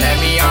que el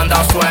enemigo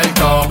anda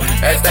suelto.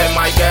 Este es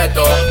my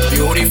ghetto,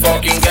 beauty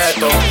fucking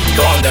ghetto,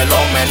 donde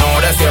los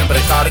menores siempre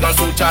cargan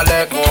su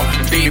chaleco.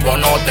 Vivo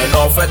no te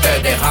lo fe, te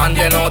dejan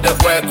lleno de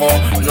hueco.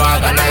 No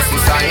hagan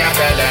cizaña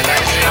que el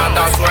enemigo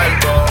anda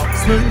suelto.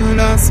 Suena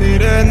una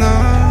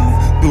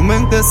sirena, tu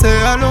mente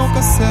sea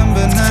loca, se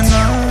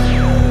envenena.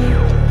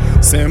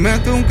 Se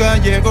mete un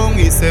callejón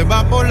y se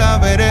va por la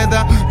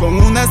vereda. Con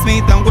una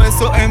Smith un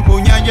hueso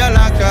empuña ya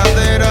la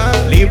cadera.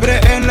 Libre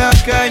en la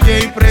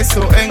calle y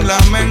preso en la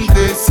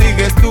mente.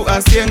 Sigues tú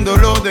haciendo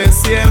lo de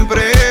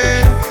siempre.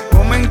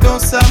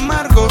 Momentos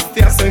amargos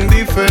te hacen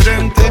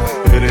diferente.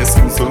 Eres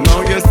un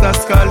sonoro y estás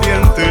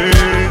caliente.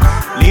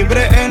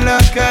 Libre en la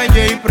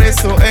calle y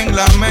preso en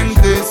la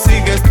mente.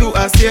 Sigues tú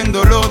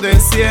haciendo lo de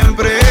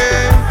siempre.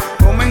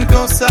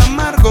 Momentos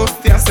amargos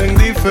te hacen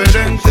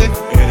diferente.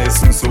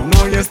 Eres un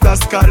sonoro y estás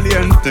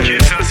caliente.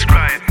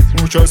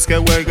 Muchos que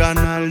juegan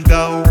al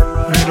dao,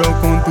 pero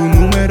con tu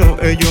número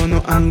ellos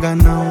no han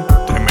ganado.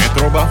 3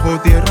 metros bajo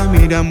tierra,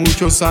 mira,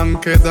 muchos han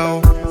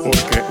quedado,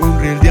 porque un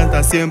reel de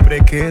alta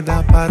siempre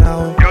queda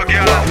parado. Wow,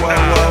 wow,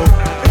 wow.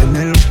 En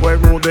el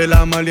juego de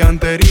la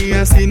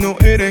maleantería, si no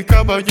eres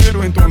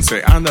caballero,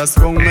 entonces andas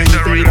con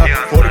mentira.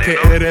 Porque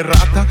eres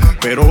rata,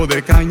 pero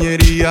de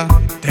cañería.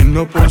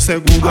 Tenlo por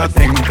seguro,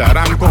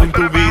 atentarán con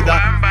tu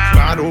vida.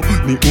 Claro,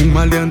 ni un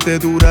maleante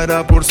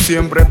durará por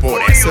siempre.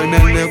 Por eso en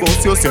el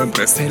negocio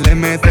siempre se le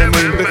mete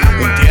mente.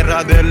 En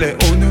tierra de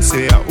leones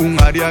sea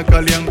un área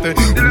caliente.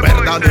 Un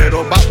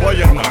verdadero bajo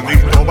y el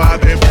manito va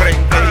de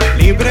frente.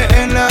 Libre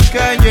en la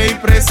calle y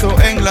preso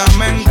en la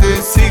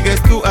mente.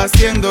 Sigues tú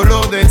haciendo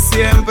lo de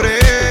siempre.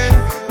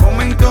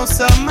 Momentos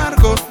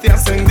amargos te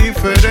hacen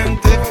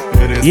diferente.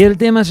 Y el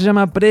tema se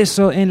llama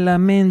Preso en la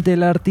mente.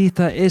 El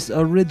artista es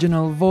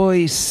Original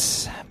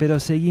Voice. Pero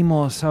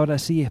seguimos, ahora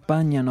sí,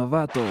 España,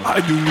 novato.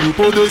 Hay un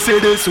grupo de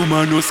seres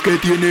humanos que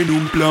tienen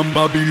un plan.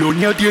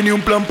 Babilonia tiene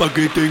un plan para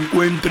que te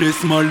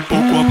encuentres mal.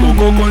 Poco a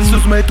poco con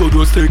sus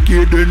métodos te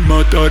quieren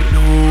matar.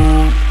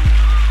 No,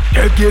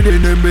 te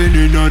quieren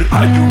envenenar.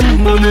 Hay un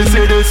grupo de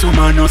seres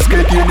humanos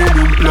que tienen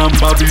un plan.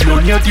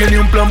 Babilonia tiene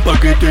un plan para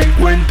que te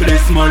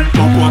encuentres mal.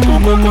 Poco a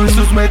poco con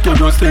sus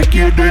métodos te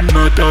quieren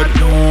matar.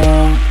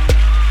 No,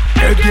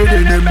 Te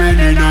quieren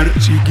envenenar.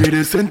 Si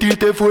quieres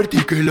sentirte fuerte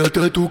y que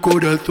lata tu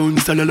corazón,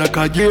 sal a la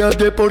calle, haz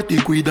deporte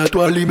y cuida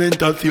tu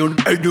alimentación.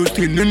 Ellos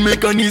tienen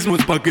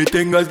mecanismos pa' que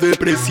tengas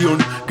depresión,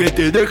 que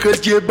te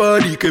dejes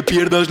llevar y que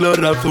pierdas la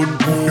razón.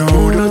 Una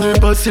hora de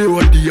paseo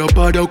al día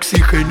para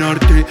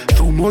oxigenarte,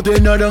 zumo de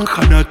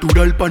naranja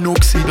natural pa' no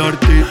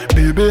oxidarte.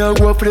 Bebe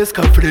agua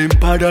fresca, Fren,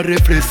 para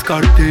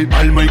refrescarte.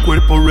 Alma y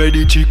cuerpo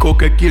ready, chico,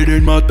 que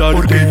quieren matarte.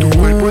 Porque tu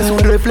cuerpo es un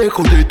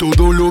reflejo de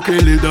todo lo que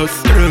le das.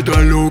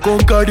 Trátalo con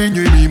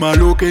cariño y mima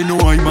lo que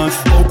no hay más.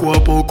 Poco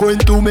a poco en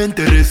tu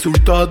mente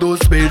resultados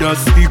verás,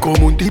 y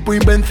como un tipo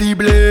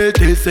invencible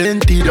te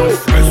sentirás.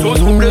 Esos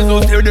hombres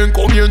nos tienen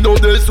comiendo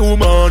de su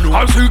mano,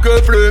 así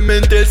que Fren,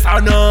 mente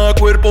sana,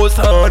 cuerpo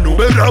sano.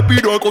 Ven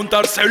rápido a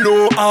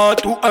contárselo a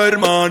tu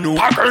hermano,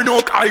 a que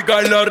no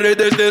caiga en las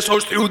redes de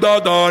esos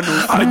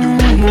ciudadanos. Hay un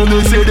grupo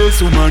de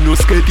seres humanos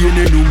que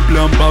tienen un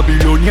plan.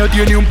 Babilonia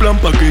tiene un plan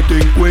pa' que te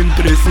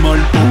encuentres mal.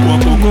 Poco a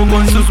poco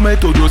con sus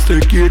métodos te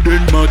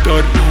quieren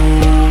matar.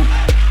 No,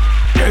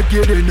 te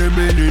quieren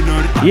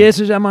envenenar. Y eso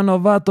se llama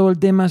Novato, el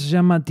tema se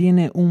llama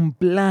Tiene un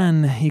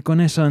Plan. Y con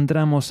eso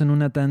entramos en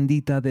una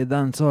tandita de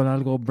dancehall,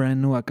 algo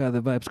brand new acá de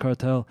Vybz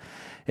Kartel.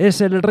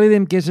 Es el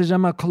rhythm que se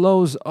llama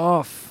Close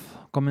Off.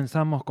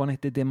 Comenzamos con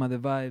este tema de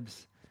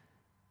Vybz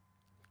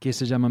que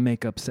se llama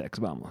Make Up Sex.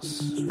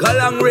 Vamos.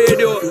 Galang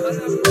Radio.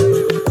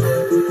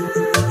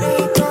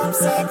 Make up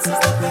sex is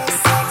the best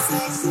sex.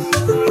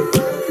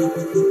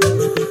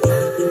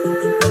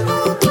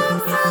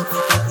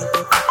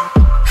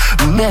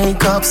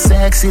 Make up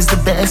sex is the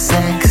best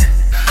sex.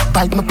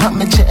 Bite me pop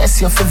my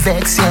chest, you feel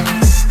vex,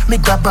 yes. Me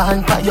grab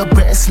on by your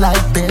breast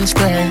like bench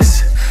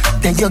press.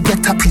 Then you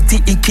get a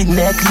pretty icky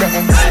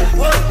necklace.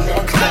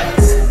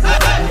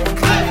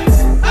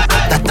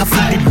 That I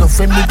feel the love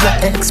when me your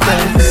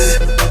express.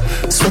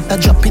 Sweat a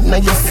drop in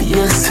your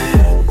face.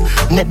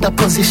 Net the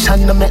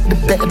position to make the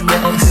bed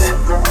rest.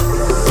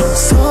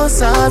 So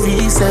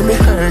sorry, say me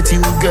hurt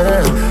you,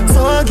 girl.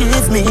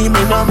 Forgive me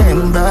no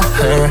remember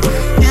her.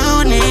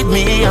 You need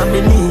me, and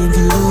me need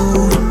you.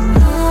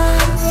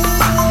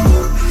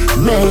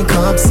 Make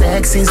up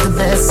sex is the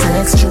best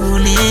sex,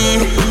 truly.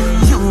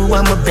 You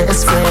are my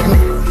best friend.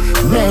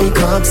 Make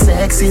up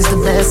sex is the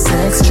best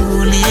sex,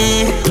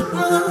 truly.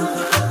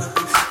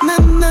 Na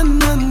na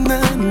na na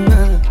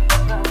na.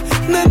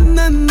 Na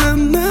na na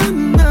na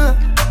na.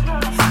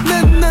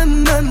 Na na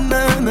na na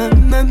na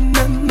na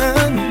na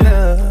na.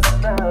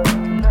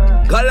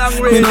 Galang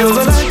Radio. Me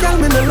never like girl,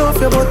 me no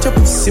love you, but your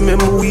pussy me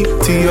weak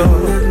to you.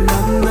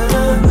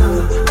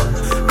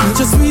 Me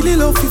just really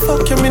love you,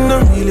 fuck you, me no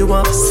really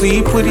want to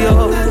sleep with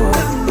you.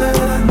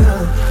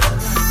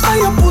 I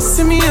your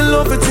pussy, me in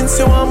love it since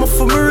you want me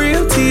for me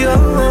real to you.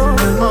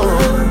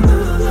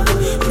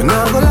 Me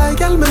never like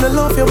girl, me no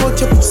love you, but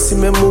your pussy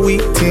me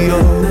weak to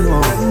you.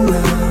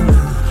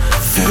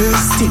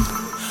 First tip,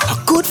 a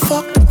good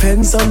fuck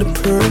depends on the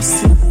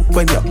person.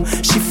 When you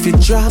shift your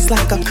dress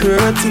like a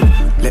curtain,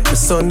 let the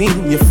sun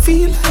in, you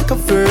feel like a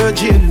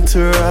virgin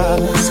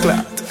trust.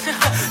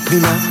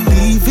 Then I'm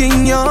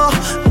leaving you,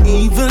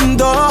 even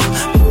though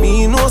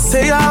me no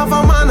say I have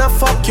a man, I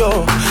fuck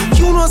you.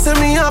 You know say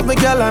me have a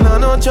girl and I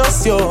not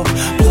just you.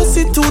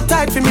 Pussy too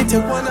tight for me to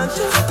wanna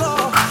just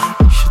go.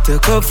 She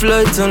take a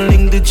flight and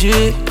link the G.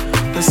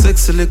 The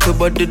sexy little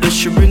body that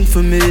she bring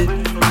for me.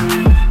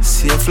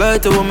 See a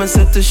flight, a woman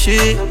set to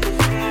she.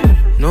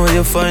 Now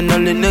you're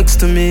finally next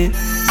to me.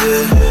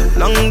 Yeah.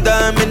 Long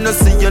time me no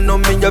see you, know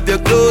me have your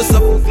close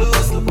up.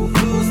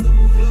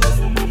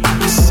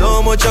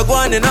 So much I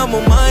want in my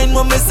mind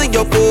when me see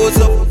your pose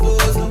up.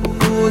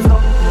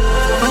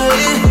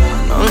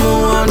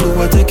 I don't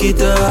want to take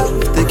it off,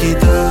 take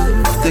it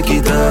off, take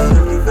it off.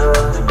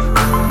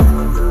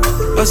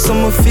 But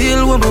some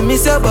feel when I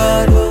miss your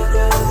body.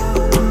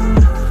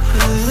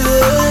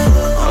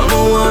 I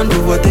don't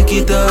want to take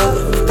it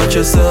off, touch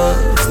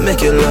yourself,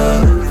 make you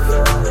love.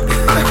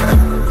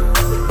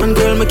 And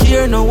girl, me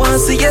care, no one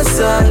see your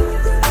side.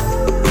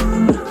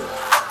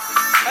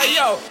 Hey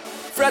yo,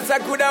 friends I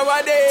could have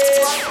a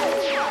day.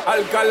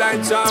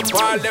 Alkaline champ,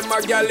 all them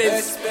a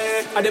gallets.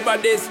 And the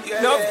bodies,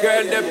 no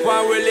girl, they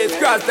pan will it.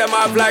 Cross them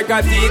off like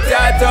a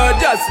T-tattoo.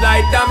 Just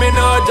like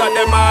domino, jot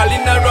them all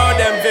in a row,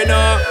 them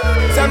finna.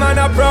 Some man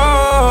a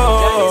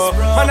pro,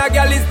 man a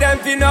gallets, them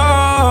finna.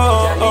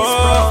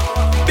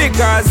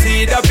 Because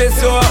see the face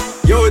so,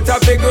 you to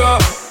be grow.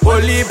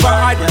 Only for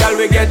hot girl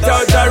we get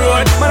out the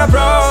road. Man a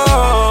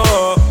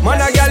pro,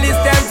 man a gallets,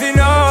 them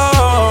finna.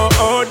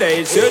 Oh,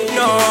 they should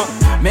know.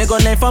 Me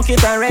gonna fuck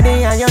it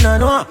already and you don't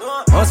know.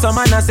 Oh, some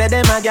man a say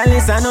them a gal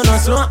is a no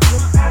slow.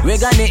 We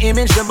got the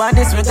image, the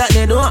bodies, we got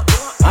the door.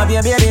 Have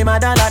your baby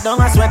mother that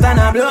don't a sweat and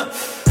a blow.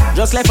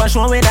 Just like for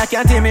show with a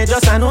cat, me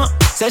just a know.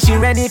 Say she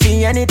ready for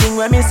anything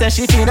when me say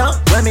she feel up.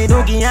 When me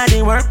do give her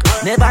the work,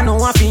 never know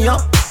what for you.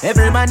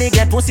 Everybody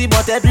get pussy,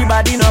 but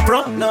everybody no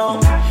pro. No.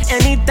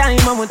 Anytime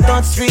I'm with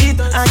touch street,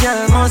 a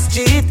girl must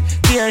cheat.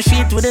 Clear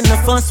sheet within the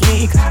first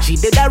week. She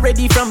did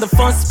already from the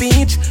first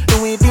speech.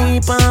 Do it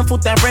deep and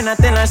put her friend, I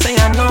tell her say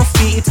I no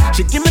feet.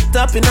 She give me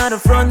top in the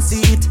front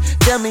seat.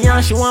 Tell me how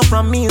she want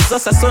from me, it's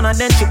just a son and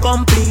then she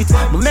complete.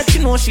 But make she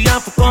know she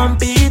have to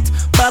compete.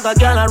 Bag a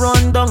girl I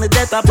run down the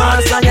death of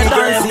pass and you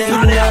don't see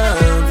love.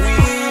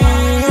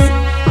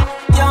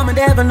 Yo, me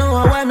never know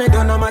why me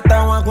do no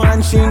matter what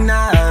one she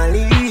not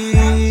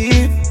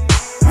leave.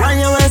 When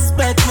you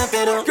expect me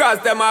to do?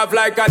 Cross them off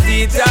like a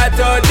teacher,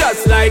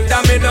 just like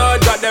domino.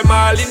 Got them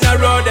all in a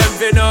row, them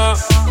finna.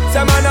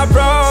 Some man a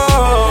pro,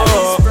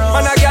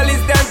 man a girl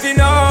is them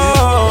finna.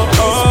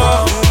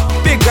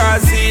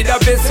 Because see the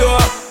so,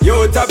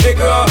 you to pick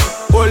up.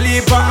 Only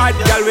for hot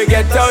girl we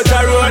get out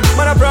the road.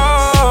 Man a pro,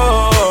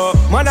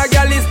 man a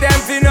girl is them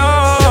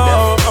finna.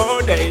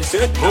 Oh, they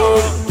should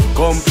know.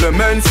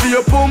 Compliments for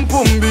your pum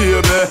pum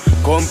baby.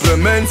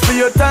 Compliments for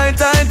your tight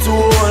tight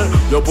tool.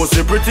 Your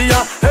pussy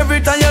prettier every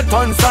time you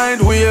turn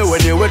sideways.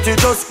 When you wet it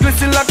just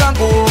glisten like a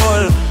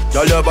gold.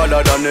 Girl you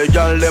better than the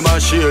girl them a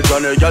shade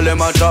and the girl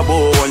them a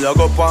taboo. When you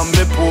go on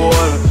me pole.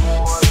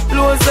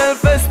 Low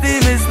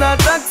self-esteem is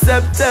not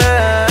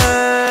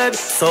accepted.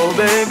 So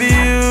baby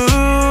you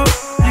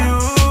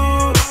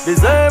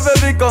deserve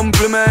every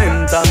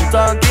compliment. I'm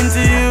talking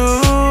to you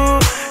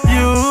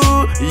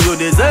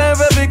deserve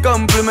every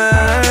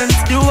compliment.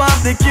 You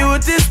have the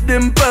cutest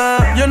dimple.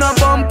 You're not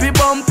bumpy,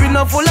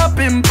 not full of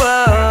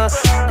pimple.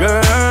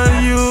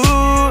 Girl, you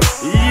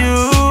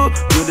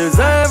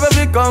deserve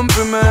every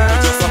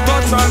compliment. Just a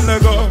touch and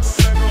let go.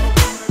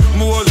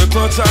 Move the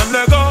clutch and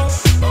let go.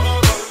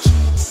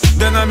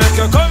 Then I make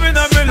you come in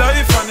my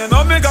life, and you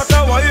know me got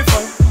a wife.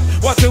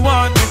 What you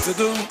want me to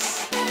do?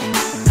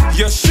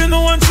 Yes, she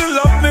know when she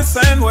love me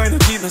same way. To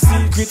keep a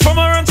secret from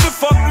her and she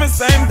fuck me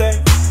same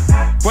day.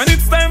 When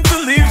it's time to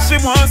leave, she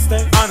won't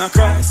stay. And I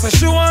cry, so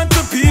she want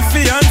to be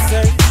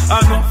fiancé.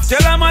 I know,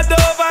 tell her my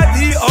over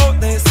the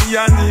out there. See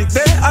a need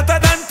they hotter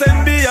than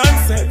 10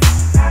 Beyonce.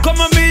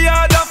 Come on me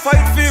hard a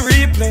fight for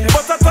replay.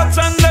 But I touch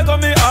and let go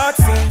me heart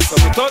say. So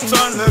me touch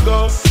and let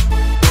go.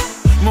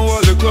 Me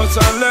hold the clutch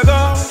and let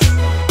go.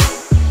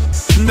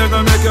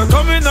 Never make you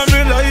come in my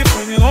life.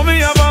 When you know me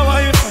have a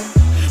wife.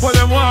 What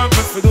them want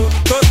me to do?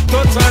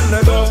 Touch and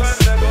let go.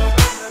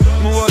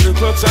 Me hold the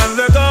clutch and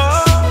let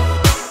go.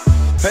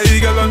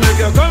 Hey girl, I make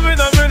you come in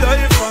my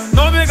life.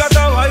 Know me got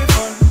a wife.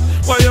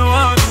 What you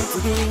want me to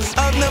do?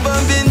 I've never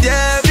been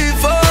there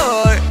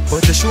before,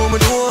 but you show me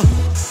no.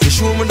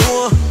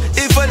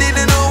 If I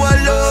didn't know what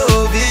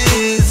love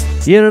is.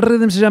 Y el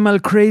rhythm se llama el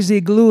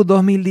Crazy Glue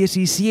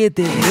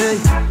 2017. Hey,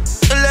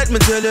 let me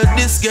tell you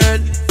this girl,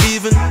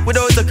 even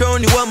without a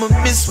crown you are my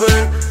Miss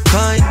World.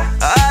 Kind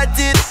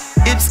hearted,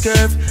 it's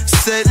curved.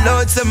 Say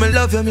Lord, say me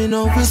love you, me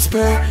no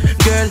whisper.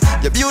 Girl,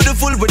 you're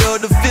beautiful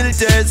without the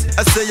filters.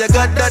 I say you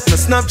got that, no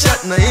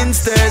Snapchat, no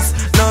Instas.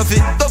 Now if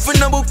it tough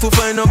in a book to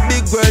find out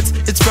big words,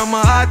 it's from my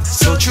heart,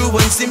 so true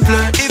and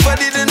simpler. If I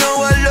didn't know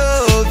what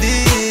love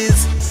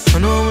is, I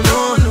know.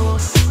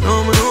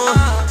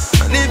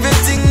 And if you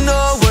think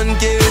no one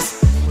cares,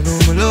 I know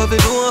me love it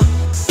more.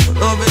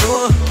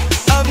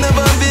 I've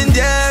never been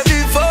there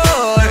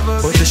before,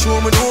 but you show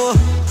me no.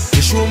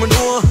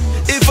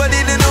 If I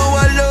didn't know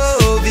what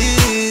love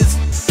is,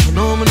 I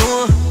know me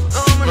know.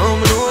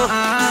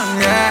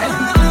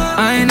 Yeah.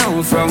 I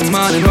know from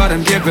morning what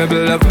I'm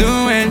capable of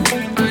doing.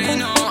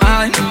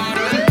 I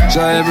know.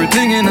 Try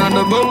everything in on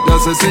the book,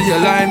 just to see your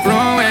line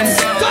throwing.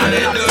 I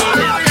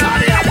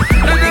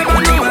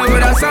never knew I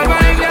would have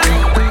survived, yeah.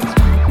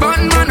 But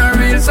man, a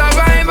real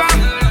survivor.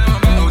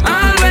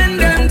 All when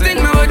them think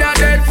me would have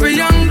dead for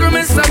young,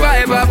 me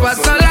survivor for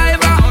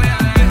saliva.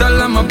 Tell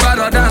them I'm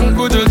better than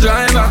Buju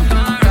driver.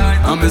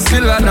 I'm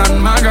skiller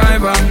than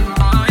MacGyver.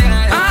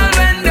 All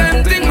when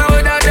them think me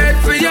would have dead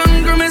for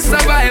young, me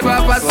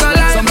survivor for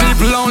saliva. Some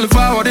people only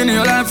forward in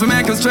your life to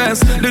make you stress.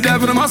 The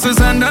devil must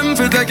send them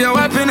to take your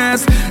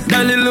happiness.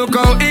 Daily look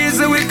how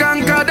easy we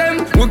conquer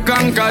them. We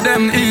conquer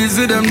them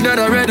easy, them dead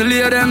already,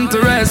 lay them to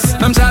rest.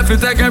 Them try to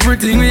take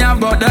everything we have,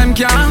 but them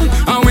can't.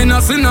 And we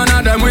not see none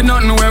of them with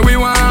nothing where we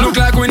want. Look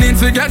like we need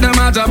to get them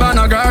a job and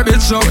a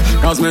garbage truck.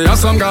 Cause me have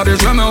some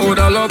garbage when me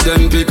woulda loved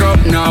them pick up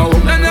now.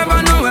 They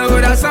never know we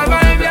woulda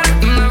survived, yeah.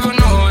 Never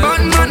know, yeah.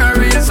 But man a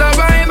real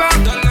survivor.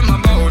 Tell them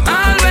about it.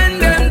 All when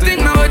them think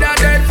me woulda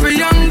dead for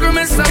young,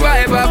 me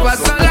survivor for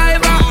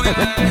saliva.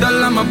 Tell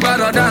them I'm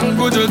better than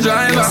Buju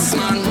driver.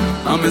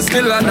 I'm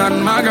skiller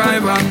than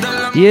MacGyver.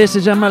 Y ese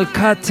se llama el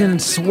Cotton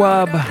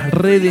Swab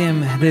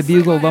Rhythm de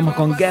Bugle. Vamos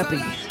con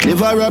Gappy.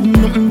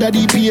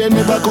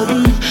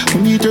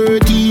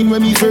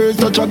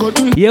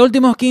 Y a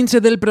últimos 15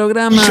 del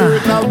programa,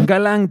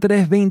 Galán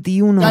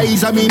 321.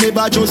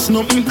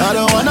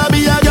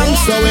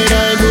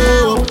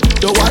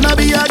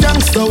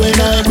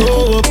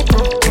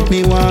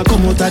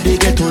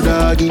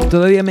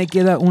 Todavía me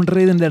queda un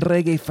rhythm de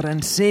reggae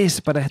francés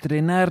para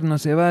estrenar, no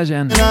se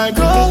vayan.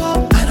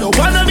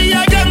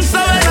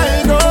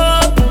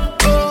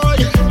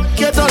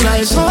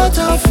 Life so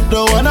tough,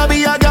 don't wanna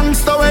be a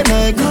gangster when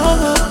I grow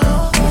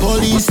up.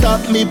 Police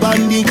stop me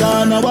on the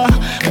corner,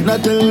 and I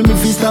tell me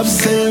if stop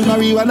sell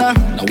marijuana.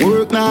 Now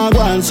work now go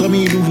on, so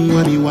me do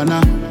what me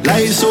wanna.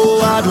 Life so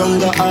hard, run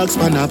the ask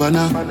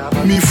banana.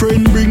 Me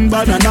friend bring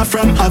banana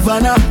from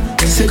Havana.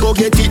 Say go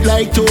get it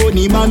like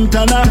Tony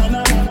Montana.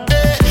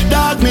 Hey,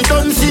 dog, me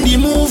don't see the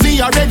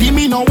movie already.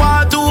 Me no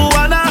want to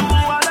wanna.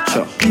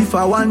 Sure. If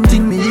I want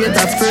thing, me hate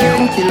a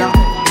fern killer.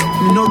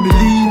 Me no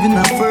believe in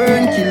a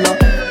fern killer.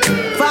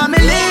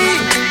 Family.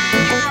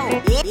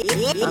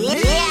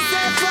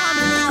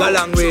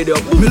 Galang Radio.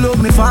 Me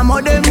love me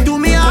farmer, them to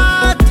me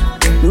heart.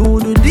 Me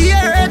would do the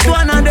earth,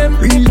 one of them.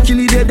 Real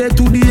killie dead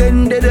to the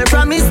end, dead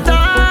from me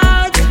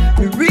start.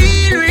 Me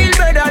real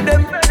better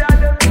them.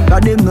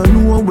 Cause them no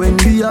know when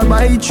we a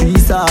buy 3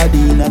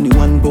 sardine and the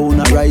 1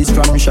 pound of rice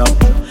from shop.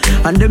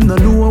 And them no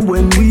know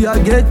when we a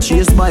get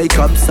chased by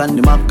cops and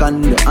the mac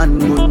and the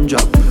handgun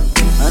job.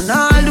 And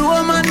all the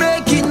woman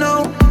make it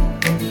now.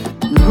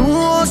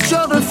 No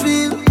struggle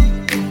feel.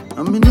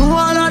 And me know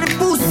all of the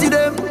pussy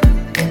them.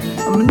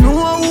 And me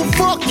know who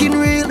fucking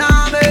real.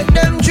 Now make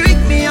them trick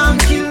me and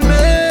kill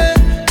me.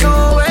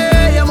 No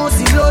way, you must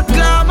see blood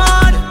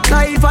clamor.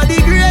 Life are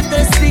the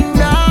greatest thing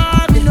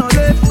that. Me no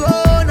left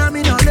go, now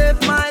me no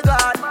left my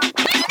God.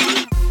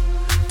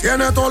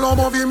 Tiene todos los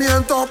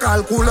movimientos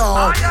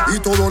calculados y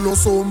todos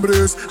los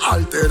hombres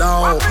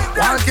alterados.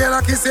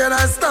 Cualquiera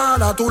quisiera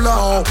estar a tu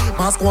lado,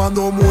 más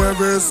cuando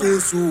mueves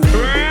eso.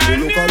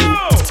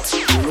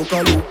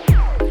 Colócalo,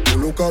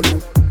 colócalo,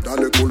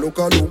 dale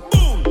colócalo,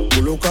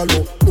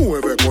 colócalo,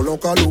 mueve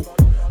colócalo,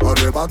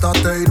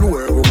 arrebátate y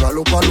luego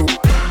galópalo.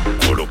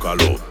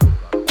 Colócalo,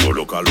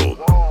 colócalo,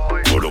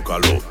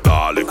 colócalo,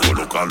 dale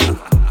colócalo,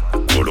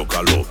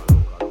 colócalo,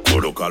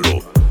 colócalo,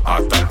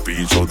 hasta el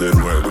piso de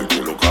nuevo y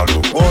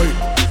colócalo. Hoy,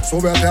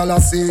 súbete a la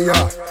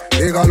silla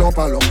y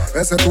galópalo.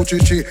 Ese tu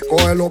chichi,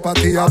 cógelo pa'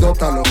 ti,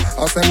 adóptalo.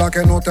 Hazla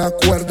que no te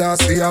acuerdas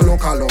y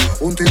alócalo.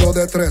 Un tiro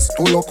de 3,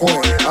 tú lo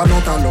coges,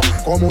 anótalo.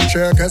 Como un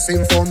cheque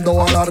sin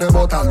fondo, ahora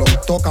rebótalo.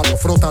 Tócalo,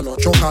 frótalo,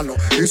 chócalo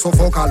y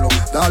sofócalo.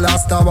 Dale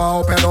hasta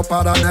abajo, pero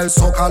para en el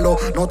zócalo.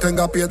 No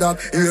tenga piedad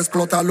y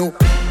explótalo.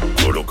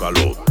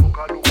 Colócalo,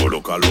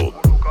 colócalo,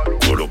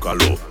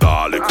 colócalo,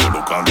 dale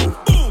colócalo,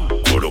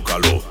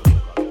 colócalo,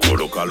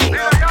 colócalo,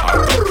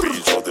 hasta el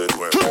piso de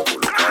nuevo,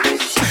 colócalo.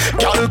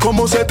 Girl,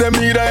 cómo se te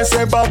mira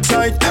ese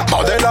backside.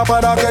 Modela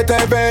para que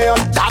te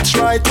vean, that's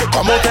right.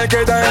 Cómo te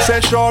queda ese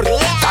short,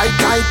 tight,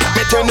 tight.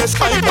 Me tienes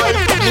high,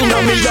 high,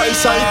 una milla el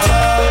sight.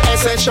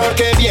 Ese short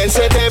que bien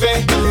se te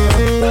ve.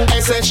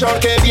 Ese short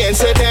que bien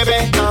se te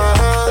ve.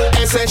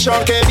 Ese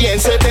short que bien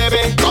se te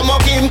ve. Como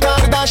Kim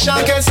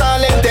Kardashian que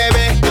sale en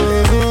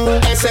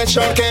TV. Ese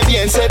short que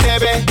bien se te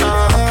ve.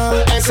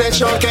 Ese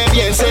short que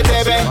bien se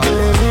te ve.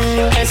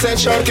 Ese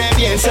short que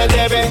bien se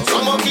te ve.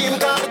 Como Kim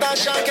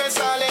Kardashian que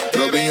sale en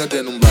TV. Robinho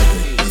tiene un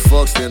bate,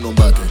 Fox tiene un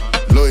bate,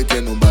 Lloyd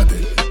tiene un bate,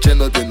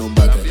 Chendo tiene un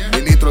bate,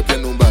 Ministro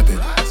tiene un bate,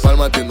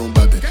 Palma tiene un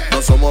bate.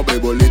 No somos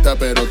beisbolistas,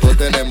 pero todos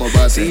tenemos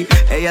bate. Sí,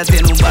 ella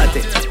tiene un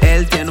bate,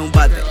 él tiene un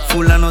bate,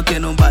 fulano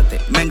tiene un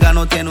bate,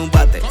 Mengano tiene un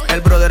bate,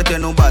 el brother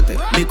tiene un bate,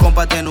 mi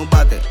compa tiene un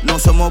bate. No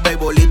somos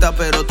beisbolistas,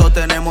 pero todos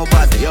tenemos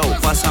bate. Yo,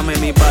 pásame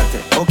mi bate,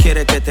 o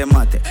quieres que te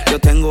mate. Yo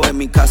tengo en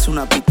mi casa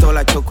una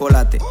pistola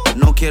chocolate.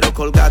 No quiero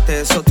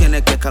colgate, eso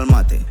tienes que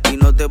calmate. Y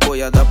no te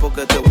voy a dar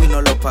porque te voy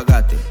no lo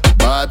pagaste.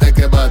 Bate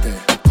que bate,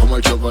 como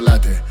el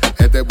chocolate.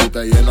 Este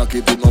puta lleno,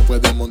 aquí tú no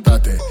puedes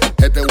montarte.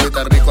 Este güey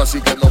está rico,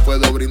 así que no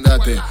puedo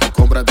brindarte.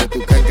 Cómprate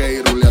tu kenke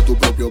y rulea tu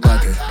propio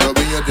bate.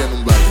 Robinho tiene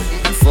un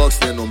bate, Fox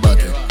tiene un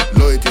bate,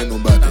 Lloyd tiene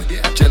un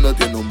bate, Chendo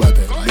tiene un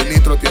bate,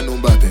 Ministro tiene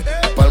un bate,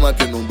 Palma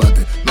tiene un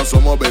bate. No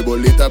somos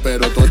beisbolistas,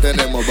 pero todos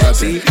tenemos bate.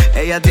 Sí,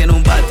 ella tiene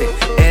un bate,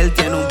 él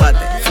tiene un bate,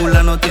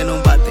 fulano tiene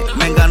un bate,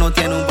 Mengano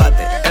tiene un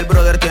bate, el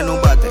brother tiene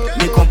un bate,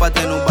 mi compa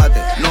tiene un bate.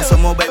 No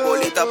somos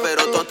beisbolistas,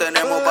 pero todos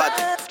tenemos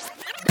bate.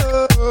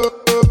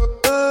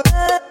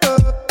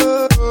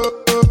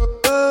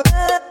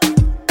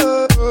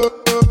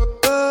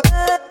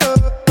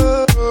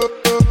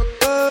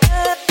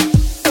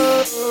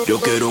 Yo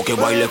quiero que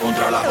baile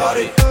contra la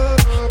pared.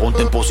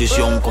 Ponte en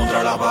posición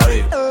contra la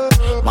pared.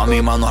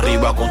 Mami, mano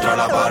arriba contra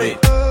la pared.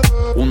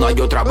 Una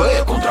y otra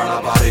vez contra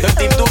la pared. El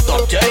tip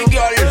top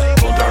girl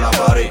contra la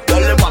pared.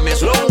 Dale mami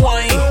slow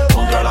wine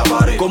contra la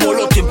pared. Como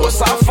los tiempos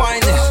esa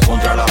fine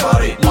contra la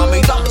pared.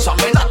 Mami,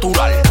 dánzame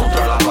natural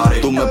contra la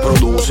pared. Tú me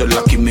produces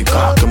la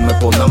química que me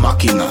pone a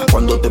máquina.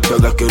 Cuando te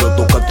pegas quiero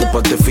tocar tu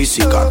parte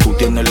física. Tú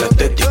tienes la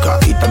estética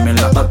y también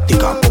la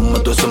táctica. Ponme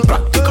todo eso en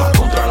práctica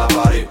contra la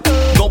pared.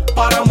 No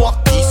paramos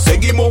aquí,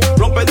 seguimos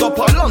rompiendo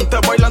para adelante,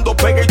 bailando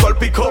pegadito al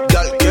pick-up.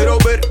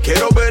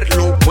 Quiero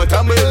verlo,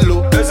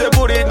 muéstramelo. Ese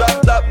booty,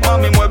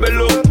 mami,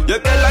 muévelo. Y es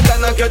que las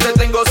ganas que te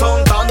tengo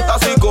son tantas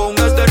y con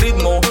este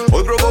ritmo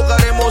hoy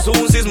provocaremos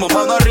un sismo.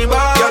 Mano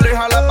arriba y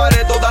aleja la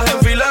pared todas en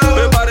fila.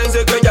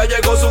 Prepárense que ya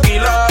llegó su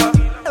guila.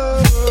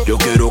 Yo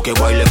quiero que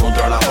baile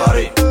contra la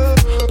pared.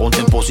 Ponte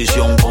en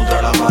posición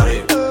contra la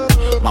pared.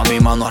 Mami,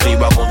 mano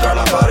arriba contra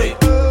la pared.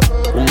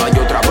 Una y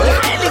otra vez.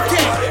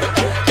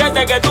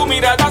 Desde que tu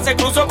mirada se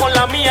cruzó con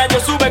la mía, yo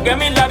supe que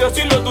mis labios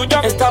y los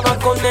tuyos estaban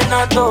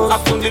condenados a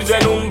fundirse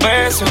en un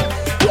beso.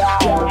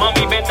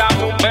 Mami, ven,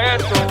 dame un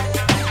beso.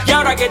 Y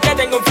ahora que te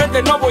tengo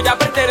enfrente no voy a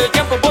perder el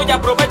tiempo, voy a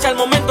aprovechar el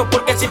momento,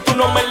 porque si tú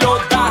no me lo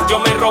das, yo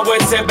me robo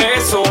ese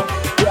beso.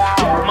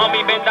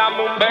 Mami, ven,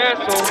 dame un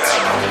beso.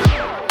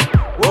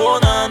 Oh,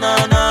 na,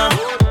 na, na.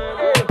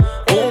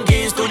 Un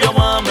kiss tuyo,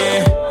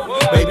 mami.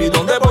 Baby,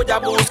 ¿dónde voy a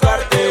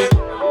buscarte?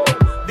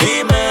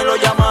 Dímelo,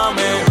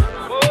 llámame.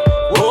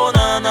 Oh,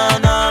 na, na,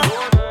 na.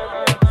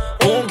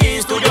 Un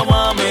kiss tuyo,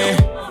 mami.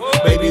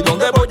 Baby,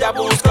 ¿dónde voy a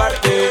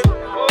buscarte?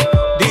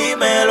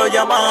 Dímelo,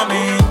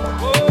 llámame.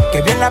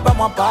 Que bien la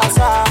vamos a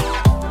pasar.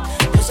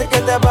 Yo sé que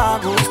te va a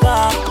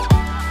gustar.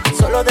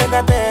 Solo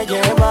déjate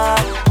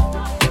llevar.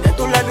 De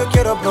tu labio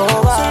quiero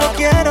probar. Solo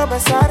quiero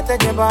besarte,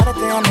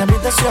 llevarte a mi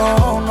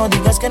habitación. No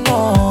digas que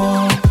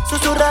no.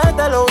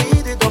 Susurrarte al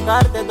oído y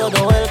tocarte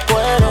todo el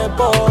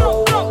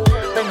cuerpo.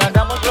 Ven,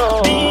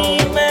 hagámoslo.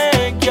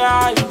 Dime qué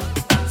hay,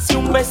 si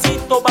un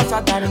besito vas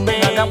a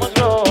darme.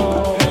 Hagámoslo.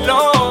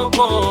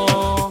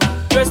 Loco,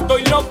 yo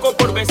estoy loco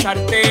por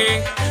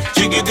besarte.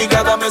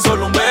 Chiquitica, dame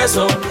solo un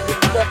beso.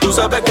 Tú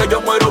sabes que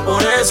yo muero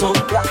por eso.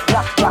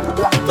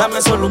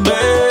 Dame solo un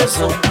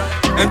beso.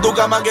 En tu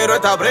cama quiero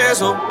estar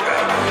preso.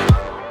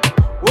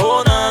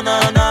 Oh, na,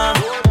 na, na.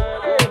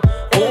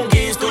 Un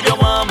kiss tuyo,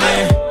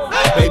 mami.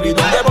 Baby,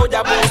 ¿dónde voy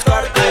a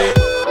buscarte?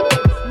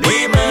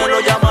 Dímelo,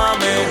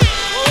 llámame.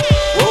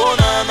 Oh,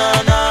 na,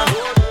 na, na.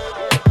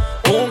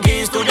 Un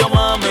kiss tuyo,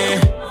 mami.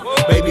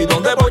 Baby,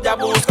 ¿dónde voy a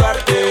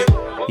buscarte?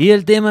 Y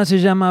el tema se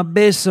llama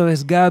Beso,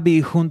 es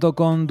Gaby junto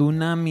con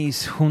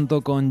Dunamis,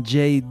 junto con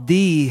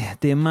JD.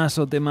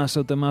 Temazo,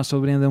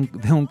 viene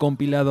de un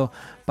compilado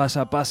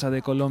Pasa Pasa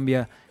de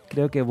Colombia.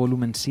 Creo que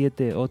volumen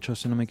 7, 8,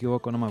 si no me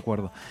equivoco, no me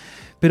acuerdo.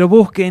 Pero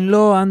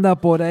búsquenlo, anda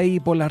por ahí,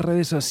 por las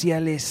redes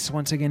sociales.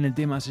 Once again, el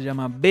tema se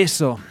llama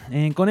Beso.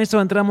 Con esto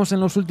entramos en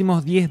los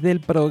últimos 10 del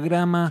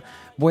programa.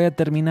 Voy a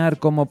terminar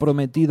como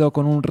prometido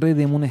con un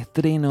rhythm, un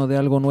estreno de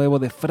algo nuevo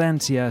de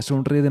Francia. Es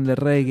un rhythm de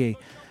reggae.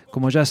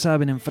 Como ya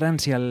saben, en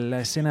Francia la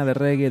escena de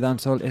reggae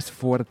dancehall es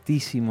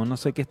fuertísimo. No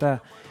sé qué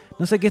está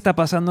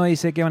pasando ahí.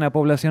 Sé que hay una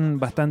población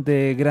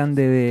bastante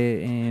grande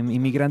de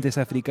inmigrantes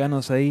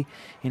africanos ahí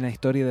en la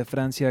historia de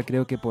Francia.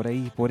 Creo que por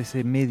ahí, por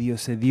ese medio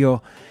se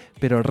dio.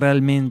 Pero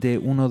realmente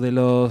uno de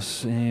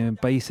los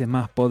países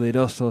más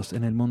poderosos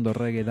en el mundo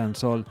reggae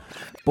dancehall.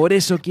 Por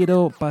eso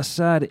quiero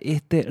pasar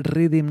este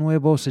rhythm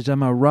nuevo. Se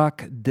llama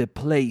Rock the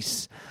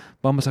Place.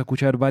 Vamos a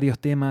escuchar varios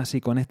temas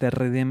y con este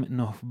rhythm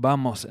nos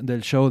vamos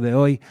del show de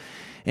hoy.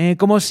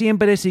 Como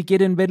siempre, si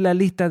quieren ver la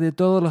lista de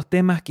todos los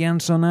temas que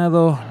han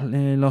sonado,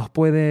 lo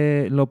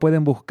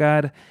pueden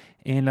buscar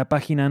en la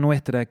página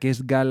nuestra, que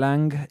es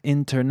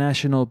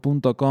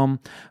galanginternational.com.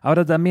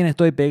 Ahora también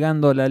estoy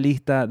pegando la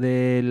lista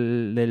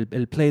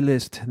del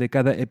playlist de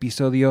cada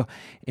episodio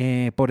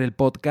por el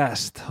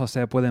podcast. O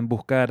sea, pueden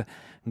buscar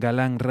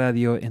Galang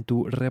Radio en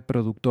tu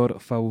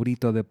reproductor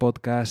favorito de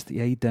podcast,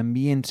 y ahí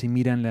también, si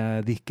miran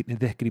la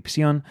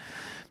descripción,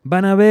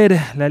 van a ver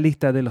la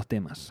lista de los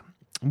temas.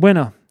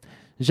 Bueno,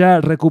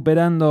 ya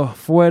recuperando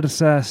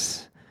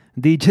fuerzas,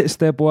 DJ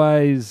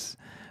Stepwise,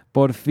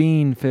 por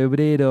fin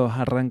febrero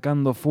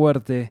arrancando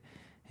fuerte,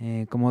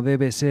 como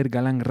debe ser.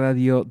 Galang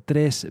Radio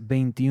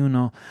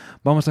 321.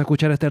 Vamos a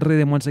escuchar este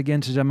rhythm once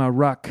again, se llama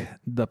Rock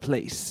the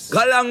Place.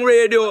 Galang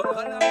Radio.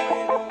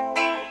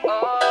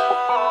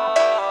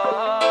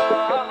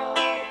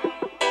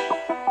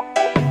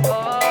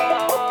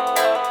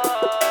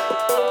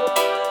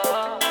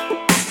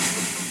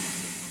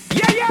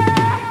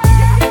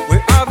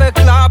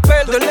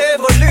 De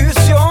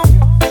l'évolution,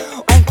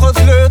 on creuse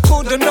le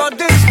trou de notre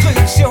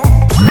destruction.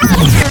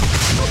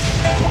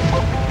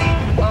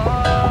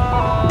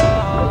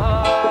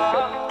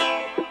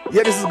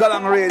 Yeah, this is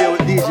Galang Radio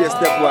with DJ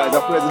Stepwise, the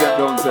president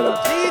downseller.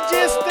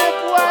 DJ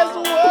Stepwise,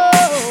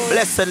 wow.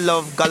 Blessed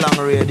love, Galang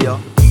Radio.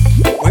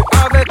 Oui,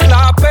 avec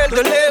l'appel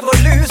de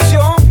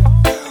l'évolution,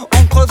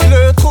 on creuse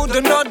le trou de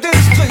notre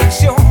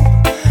destruction.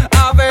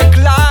 Avec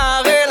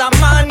l'art et la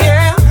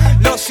manière,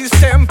 leur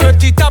système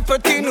petit à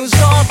petit nous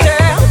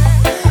enterre.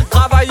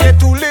 Travailler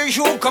tous les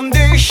jours comme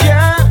des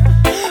chiens,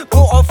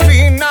 pour au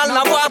final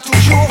n'avoir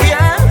toujours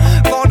rien.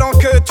 Pendant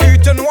que tu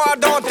te noies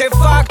dans tes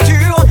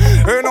factures,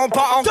 et n'ont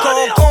pas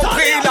encore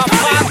compris la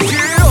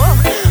fracture.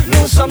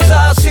 Nous sommes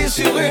assis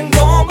sur une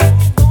bombe,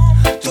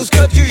 tout ce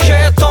que tu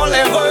jettes on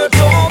les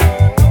retombe.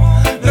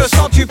 Ne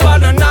sens-tu pas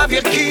le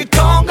navire qui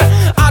tangue?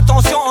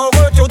 Attention au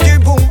retour du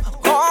boom.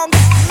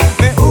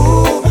 Mais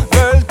où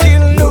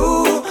veulent-ils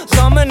nous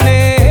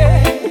emmener?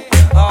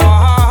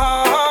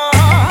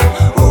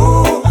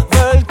 Où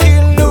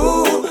veulent-ils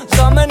nous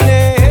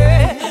emmener?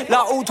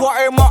 Là où toi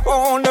et moi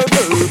on ne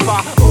veut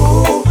pas.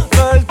 Où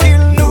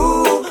veulent-ils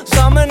nous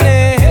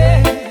emmener?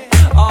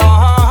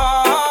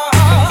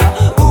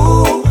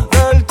 Où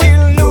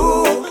veulent-ils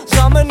nous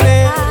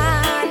emmener?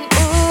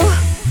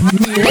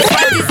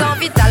 Soi-disant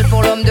vital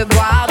pour l'homme de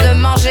boire, de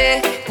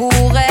manger, pour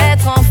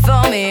être en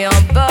forme et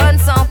en bonne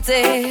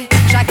santé.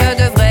 Chacun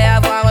devrait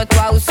avoir un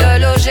toit où se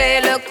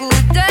loger. Le coût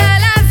de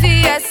la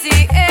vie est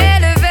si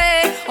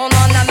élevé, on en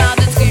a marre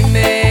de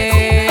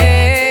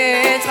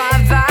trimer.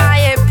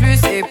 Travailler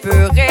plus et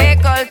peu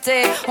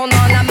récolter, on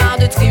en a marre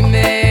de trimer.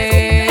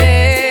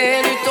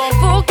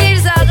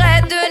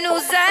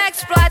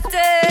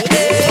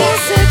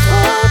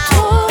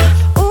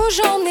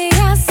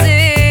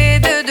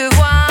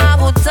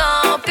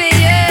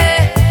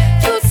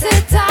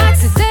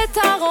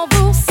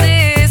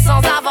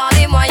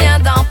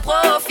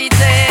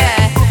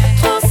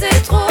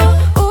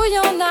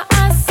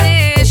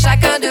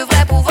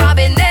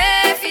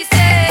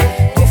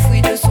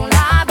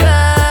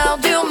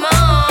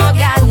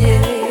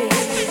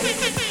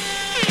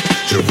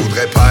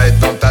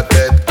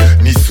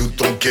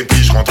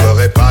 képi, je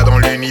rentrerai pas dans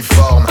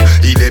l'uniforme.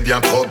 Il est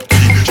bien trop petit.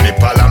 Je n'ai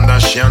pas l'âme d'un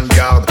chien de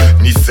garde,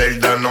 ni celle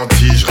d'un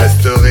nanti. Je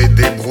resterai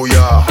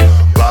débrouillard,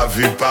 pas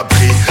vu, pas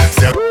pris.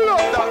 C'est pas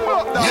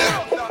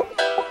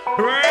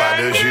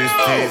de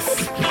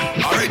justice.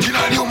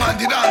 Original human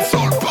did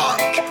soul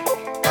punk.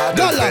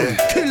 Galang,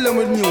 kill them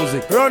with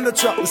music. Run the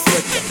track,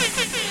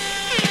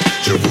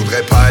 Je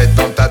voudrais pas être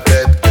dans ta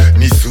tête,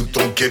 ni sous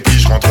ton képi.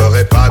 Je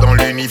rentrerai pas dans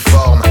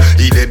l'uniforme,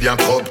 il est bien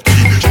trop petit.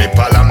 Je n'ai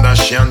pas l'âme d'un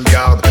chien de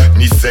garde,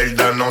 ni celle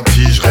d'un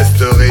nanti. Je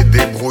resterai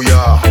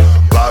débrouillard,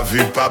 pas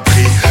vu, pas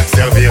pris.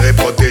 Servir et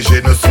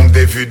protéger ne sont que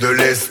des vues de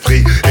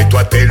l'esprit. Et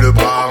toi t'es le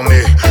bras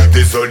armé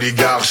des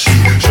oligarchies.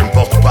 Je ne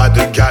porte pas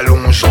de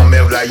galon,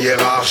 j'emmerde la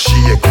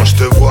hiérarchie. Et quand je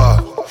te vois,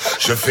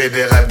 je fais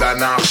des rêves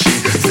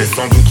d'anarchie. C'est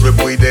sans doute le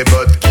bruit des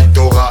bottes qui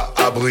t'aura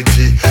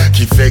abruti,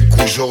 qui fait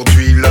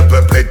qu'aujourd'hui le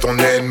peuple est ton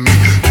ennemi.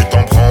 Tu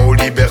t'en prends aux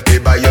libertés,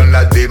 bâillonne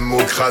la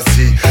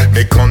démocratie.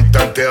 Mais quand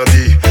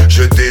t'interdis,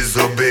 je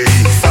désobéis.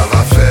 Ça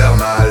va faire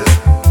mal.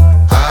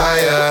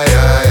 Aïe aïe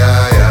aïe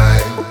aïe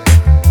aïe.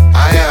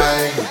 Aïe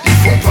aïe,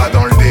 ils font pas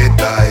dans le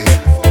détail.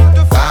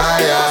 Aïe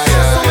aïe aïe.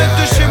 500 mètres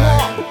de chez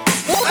moi.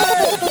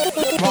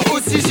 Moi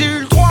aussi j'ai eu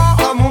le droit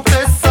à mon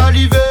test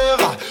salivaire.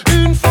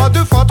 Une fois,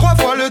 deux fois, trois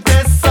fois le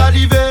test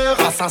salivaire.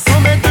 À 500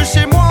 mètres de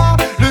chez moi,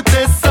 le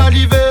test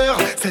salivaire.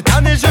 Cette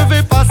année je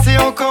vais passer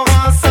encore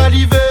un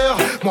salivaire.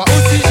 Moi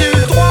aussi j'ai eu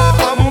le droit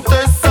à mon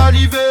test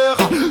salivaire.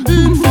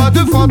 Une fois,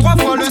 deux fois, trois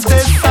fois le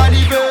test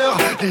salivaire.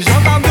 Les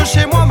gendarmes de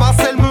chez moi,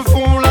 Marcel, me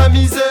font la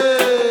misère.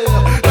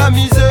 La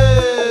misère.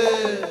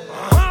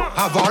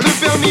 Avoir le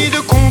permis de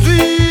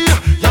conduire,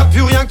 y'a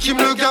plus rien qui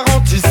me le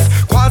garantisse.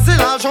 Croiser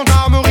la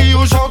gendarmerie,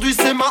 aujourd'hui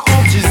c'est ma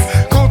hantise.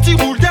 Quand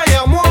ils roulent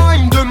derrière moi,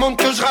 ils me demandent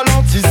que je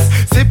ralentisse.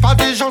 C'est pas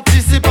des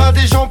gentils, c'est pas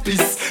des gens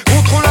pisses.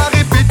 Contrôle à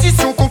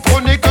répétition,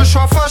 comprenez que je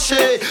sois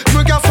fâché. Je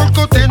me gare sur le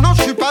côté, non,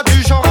 je suis pas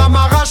du genre à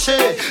m'arracher.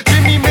 J'ai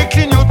mis mes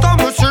clignotants,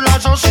 monsieur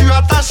l'agent, je suis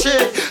attaché.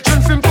 Je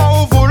ne fume pas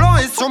au volant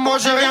et sur moi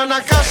j'ai rien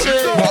à cacher.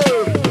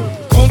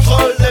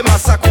 Contrôle des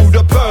masses à coups de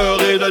peur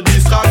et de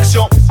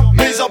distraction.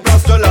 Mise en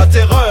place de la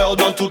terreur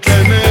dans toutes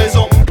les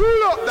maisons.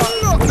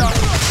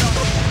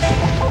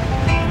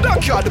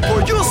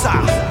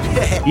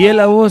 Y en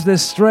la voz de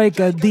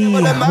Strike D,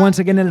 once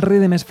again el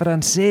rhythm es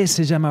francés,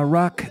 se llama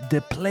Rock the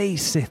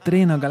Place, se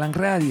estrena en Galang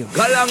Radio.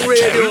 Galang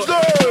Radio.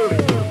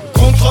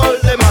 Contrôle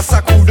des masses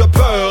à coups de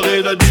peur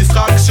et de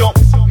distraction.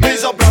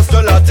 Mise en place de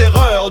la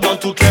terreur dans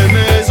toutes les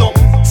maisons.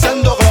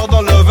 Scène d'horreur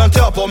dans le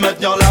 20h pour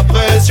maintenir la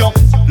pression.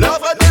 La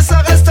vraie ça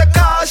reste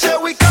caché,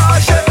 oui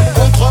caché.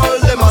 Contrôle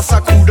des masses à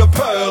coups de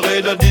peur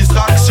et de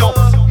distraction.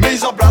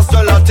 Mise en place de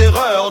la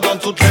terreur dans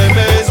toutes les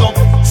maisons.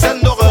 Scène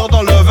d'horreur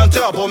dans le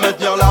 20h pour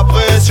maintenir la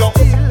pression.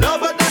 La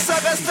vraie ça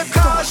reste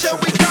caché,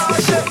 oui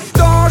caché.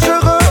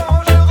 Dangereux,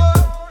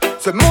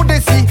 ce monde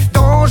est si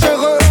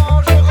dangereux.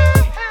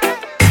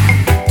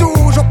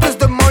 Toujours plus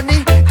de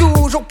money,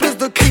 toujours plus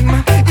de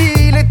crimes.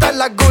 Il est à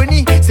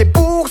l'agonie, c'est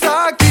pour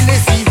ça qu'il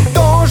est si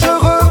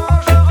dangereux.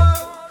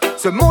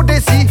 Ce monde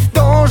est si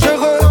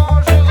dangereux.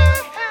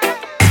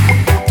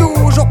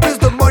 Toujours plus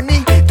de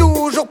money,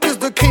 toujours plus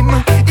de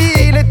crimes.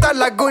 Il est à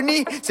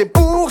l'agonie, c'est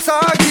pour ça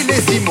qu'il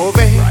est si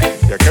mauvais.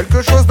 Y'a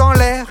quelque chose dans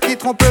l'air qui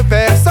trompe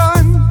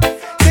personne.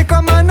 C'est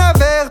comme un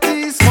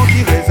avertissement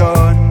qui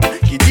résonne,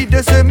 qui dit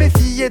de se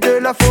méfier de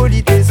la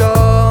folie des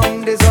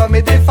hommes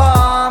et des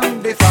femmes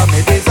et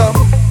des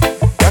hommes.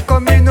 Y'a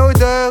comme une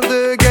odeur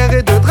de guerre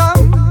et de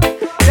drame.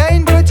 Y'a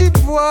une petite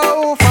voix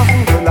au fin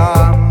fond de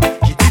l'âme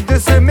qui dit de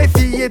se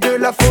méfier de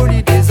la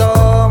folie des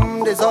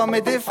hommes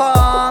et des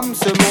femmes.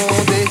 Ce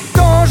monde est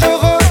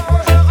dangereux.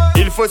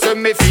 Il faut se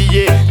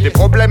méfier des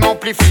problèmes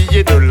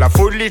amplifiés, de la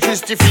folie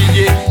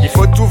justifiée. Il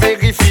faut tout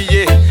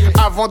vérifier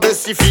avant de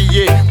s'y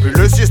fier. Plus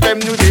le système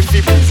nous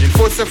défie, plus il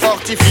faut se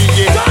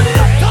fortifier.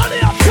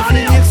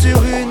 Finir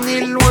sur une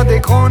île loin des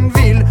grandes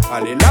villes,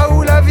 aller là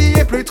où la vie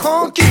est plus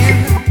tranquille.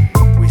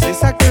 Oui, c'est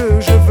ça que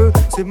je veux,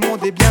 ce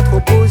monde est bien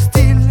trop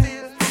hostile.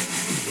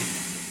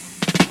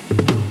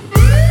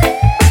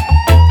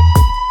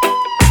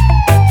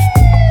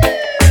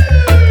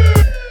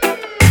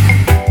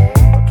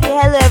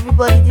 Hello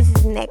everybody, this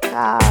is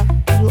Neka.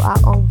 You are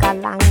on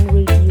Galang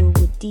Radio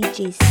with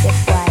DJ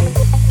Stepwise.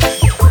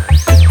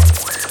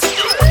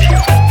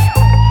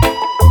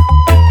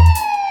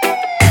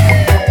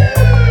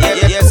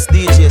 Yes,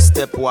 DJ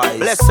Stepwise.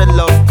 Blessed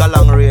love,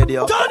 Galang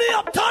Radio. Turn it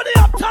up, turn it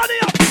up, turn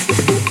it up.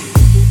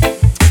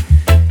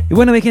 Y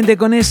bueno, mi gente,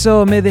 con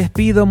eso me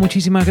despido.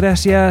 Muchísimas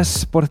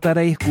gracias por estar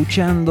ahí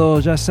escuchando.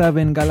 Ya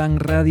saben, Galang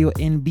Radio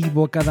en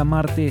vivo cada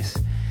martes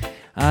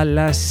a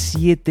las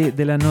 7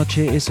 de la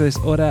noche. Eso es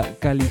hora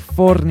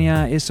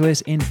California. Eso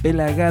es en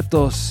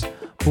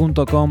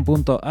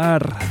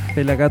pelagatos.com.ar.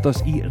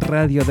 Pelagatos y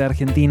Radio de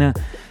Argentina.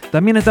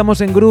 También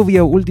estamos en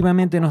Gruvio.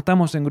 Últimamente no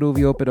estamos en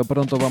Gruvio, pero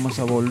pronto vamos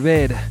a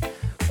volver.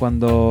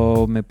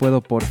 Cuando me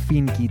puedo por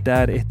fin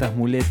quitar estas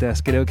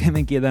muletas. Creo que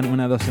me quedan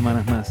 1 o 2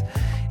 semanas más.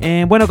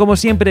 Bueno, como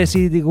siempre,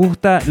 si te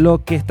gusta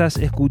lo que estás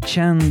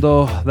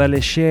escuchando, dale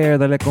share,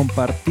 dale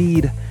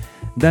compartir.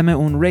 Dame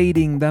un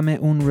rating, dame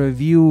un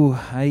review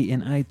ahí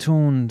en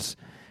iTunes.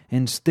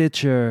 en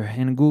Stitcher,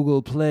 en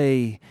Google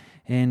Play,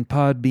 en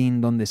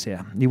Podbean, donde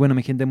sea. Y bueno,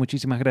 mi gente,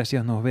 muchísimas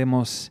gracias. Nos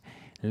vemos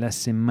la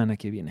semana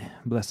que viene.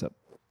 Bless up.